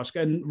would ask.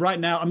 And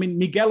right now, I mean,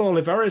 Miguel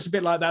Oliveira is a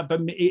bit like that,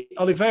 but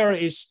Oliveira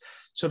is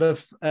sort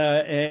of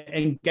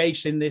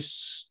engaged in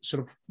this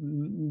sort of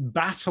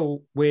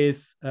battle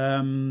with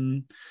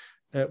the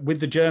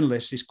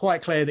journalists. It's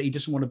quite clear that he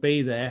doesn't want to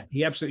be there.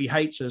 He absolutely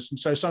hates us. And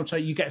so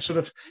sometimes you get sort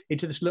of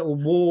into this little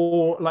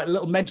war, like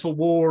little mental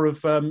war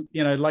of,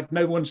 like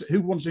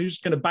who's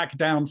going to back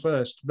down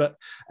first. But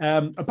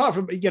apart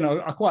from,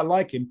 I quite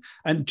like him.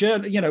 And,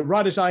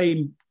 riders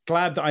I'm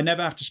glad that I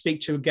never have to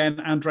speak to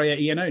again, Andrea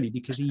Iannone,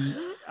 because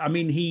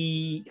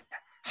he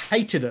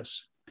hated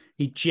us.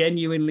 He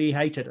genuinely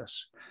hated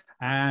us,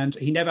 and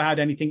he never had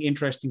anything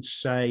interesting to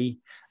say.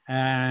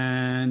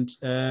 And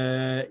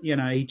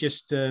he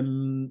just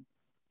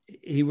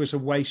he was a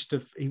waste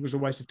of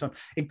time.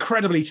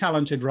 Incredibly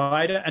talented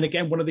rider, and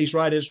again, one of these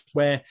riders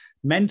where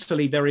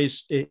mentally there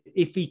is,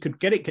 if he could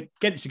get it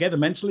together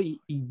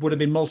mentally, he would have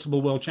been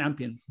multiple world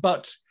champion.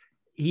 But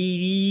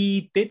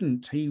he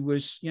didn't. He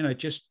was,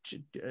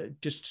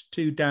 just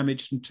too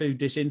damaged and too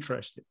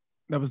disinterested.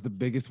 That was the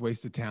biggest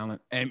waste of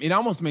talent. And it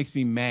almost makes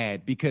me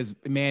mad because,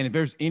 man, if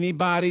there's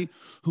anybody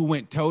who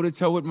went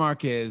toe-to-toe with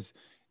Marquez,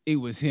 it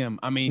was him.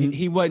 I mean,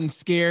 he wasn't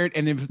scared.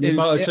 And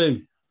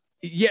too.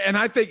 Yeah, and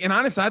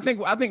honestly, I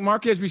think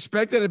Marquez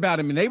respected about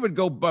him, and they would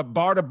go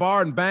bar to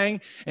bar and bang.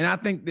 And I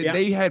think that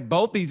they had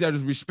both these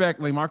others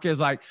respect. Like Marquez,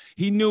 like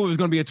he knew it was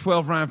going to be a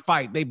 12-round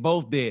fight. They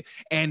both did,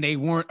 and they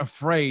weren't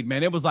afraid,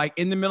 man. It was like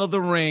in the middle of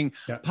the ring,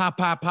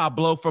 pop,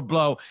 blow for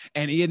blow.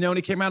 And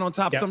Iannone came out on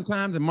top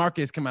sometimes, and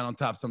Marquez came out on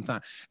top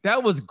sometimes.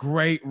 That was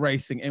great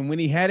racing. And when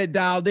he had it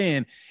dialed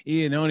in,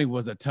 Iannone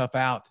was a tough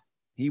out.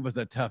 He was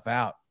a tough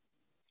out.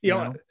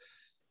 Yeah.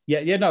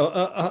 Yeah, no,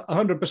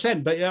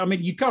 100%. But I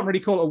mean, you can't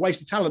really call it a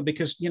waste of talent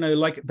because,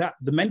 like that,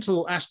 the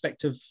mental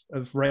aspect of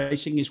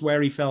racing is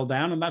where he fell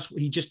down, and that's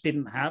what he just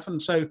didn't have.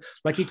 And so,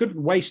 like, he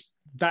couldn't waste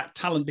that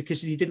talent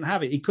because he didn't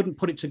have it. He couldn't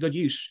put it to good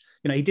use.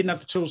 He didn't have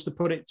the tools to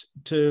put it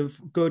to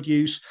good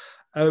use.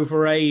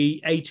 over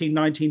a 18,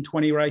 19,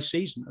 20 race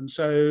season. And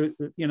so,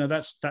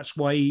 that's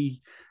why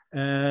he,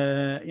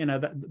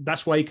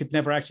 that's why he could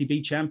never actually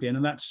be champion.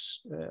 And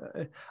that's,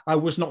 I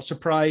was not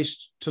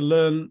surprised to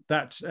learn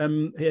that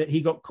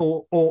he got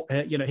caught, or,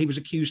 he was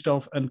accused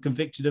of and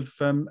convicted of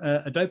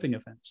a doping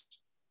offense.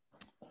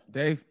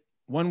 Dave,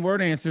 one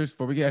word answers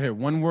before we get here.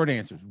 One word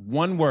answers.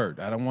 One word.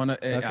 I don't want to.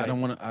 Okay. I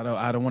don't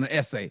want to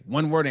essay.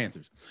 One word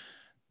answers.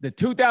 The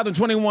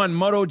 2021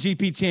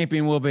 MotoGP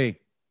champion will be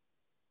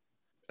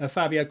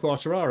Fabio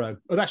Quartararo.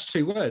 Oh, that's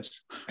 2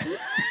 words.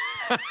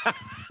 Yeah.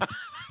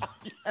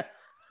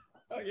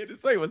 Oh, you didn't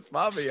say it was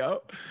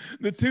Fabio.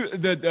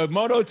 The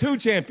Moto 2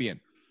 champion.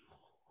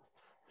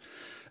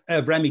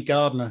 Remy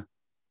Gardner.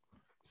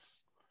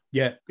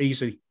 Yeah,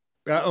 easy.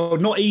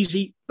 Not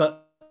easy,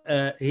 but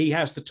he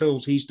has the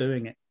tools. He's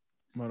doing it.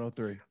 Moto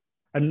 3.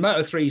 And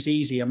Moto 3 is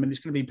easy. I mean, it's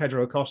going to be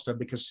Pedro Acosta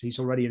because he's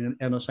already in an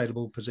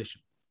unassailable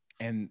position.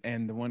 And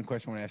the one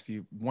question I want to ask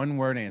you, one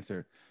word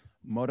answer.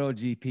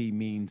 MotoGP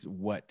means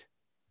what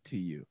to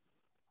you?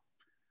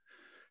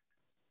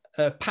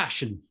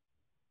 Passion.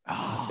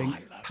 Oh, I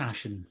think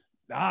passion.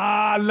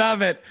 I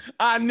love it.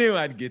 I knew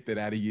I'd get that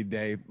out of you,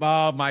 Dave.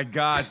 Oh my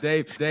God,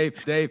 Dave.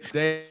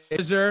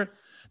 Sure.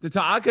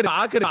 I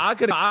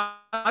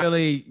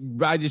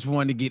just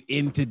wanted to get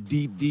into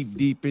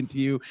deep into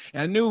you.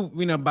 And I knew,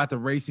 about the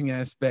racing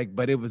aspect,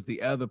 but it was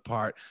the other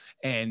part,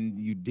 and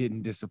you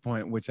didn't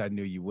disappoint, which I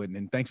knew you wouldn't.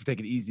 And thanks for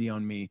taking it easy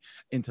on me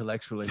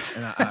intellectually.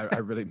 And I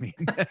really mean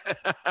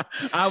that.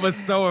 I was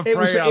so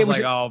afraid. I was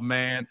like, oh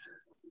man.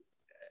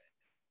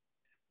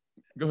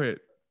 Go ahead.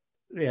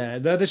 Yeah,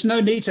 no, there's no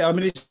need to. I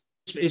mean,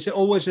 it's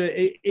always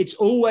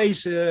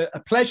a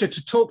pleasure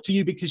to talk to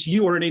you because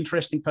you are an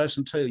interesting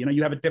person too.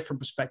 You have a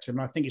different perspective,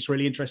 and I think it's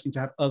really interesting to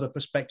have other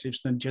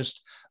perspectives than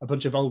just a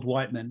bunch of old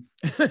white men.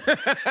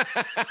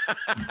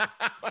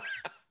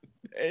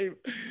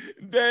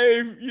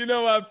 Dave,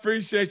 I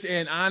appreciate you,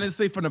 and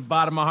honestly, from the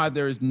bottom of my heart,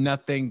 there is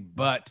nothing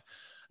but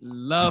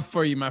love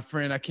for you, my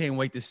friend. I can't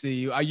wait to see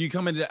you. Are you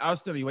coming to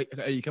Austin?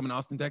 Are you coming to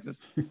Austin,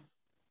 Texas? Are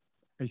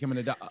you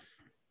coming to?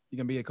 You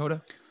gonna be at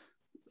Coda?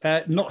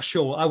 Not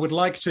sure. I would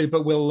like to,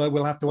 but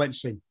we'll have to wait and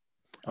see.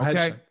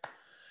 Okay.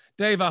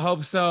 Dave, I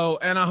hope so.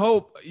 And I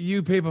hope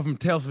you people from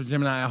Tales from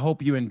Gemini, I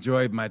hope you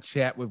enjoyed my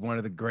chat with one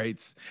of the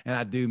greats. And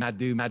I do.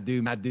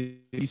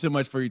 Thank you so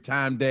much for your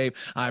time, Dave.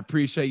 I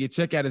appreciate you.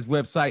 Check out his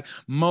website,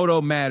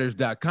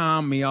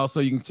 motomatters.com. You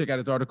can check out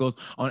his articles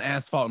on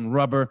asphalt and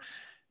rubber.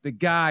 The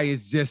guy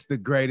is just the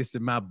greatest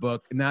in my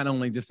book, not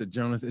only just a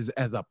journalist,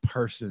 as a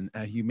person,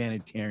 a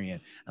humanitarian.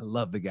 I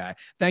love the guy.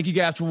 Thank you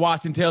guys for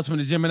watching Tales from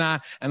the Gemini.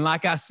 And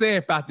like I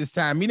said about this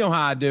time, you know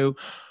how I do.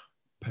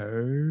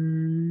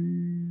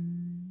 Peace.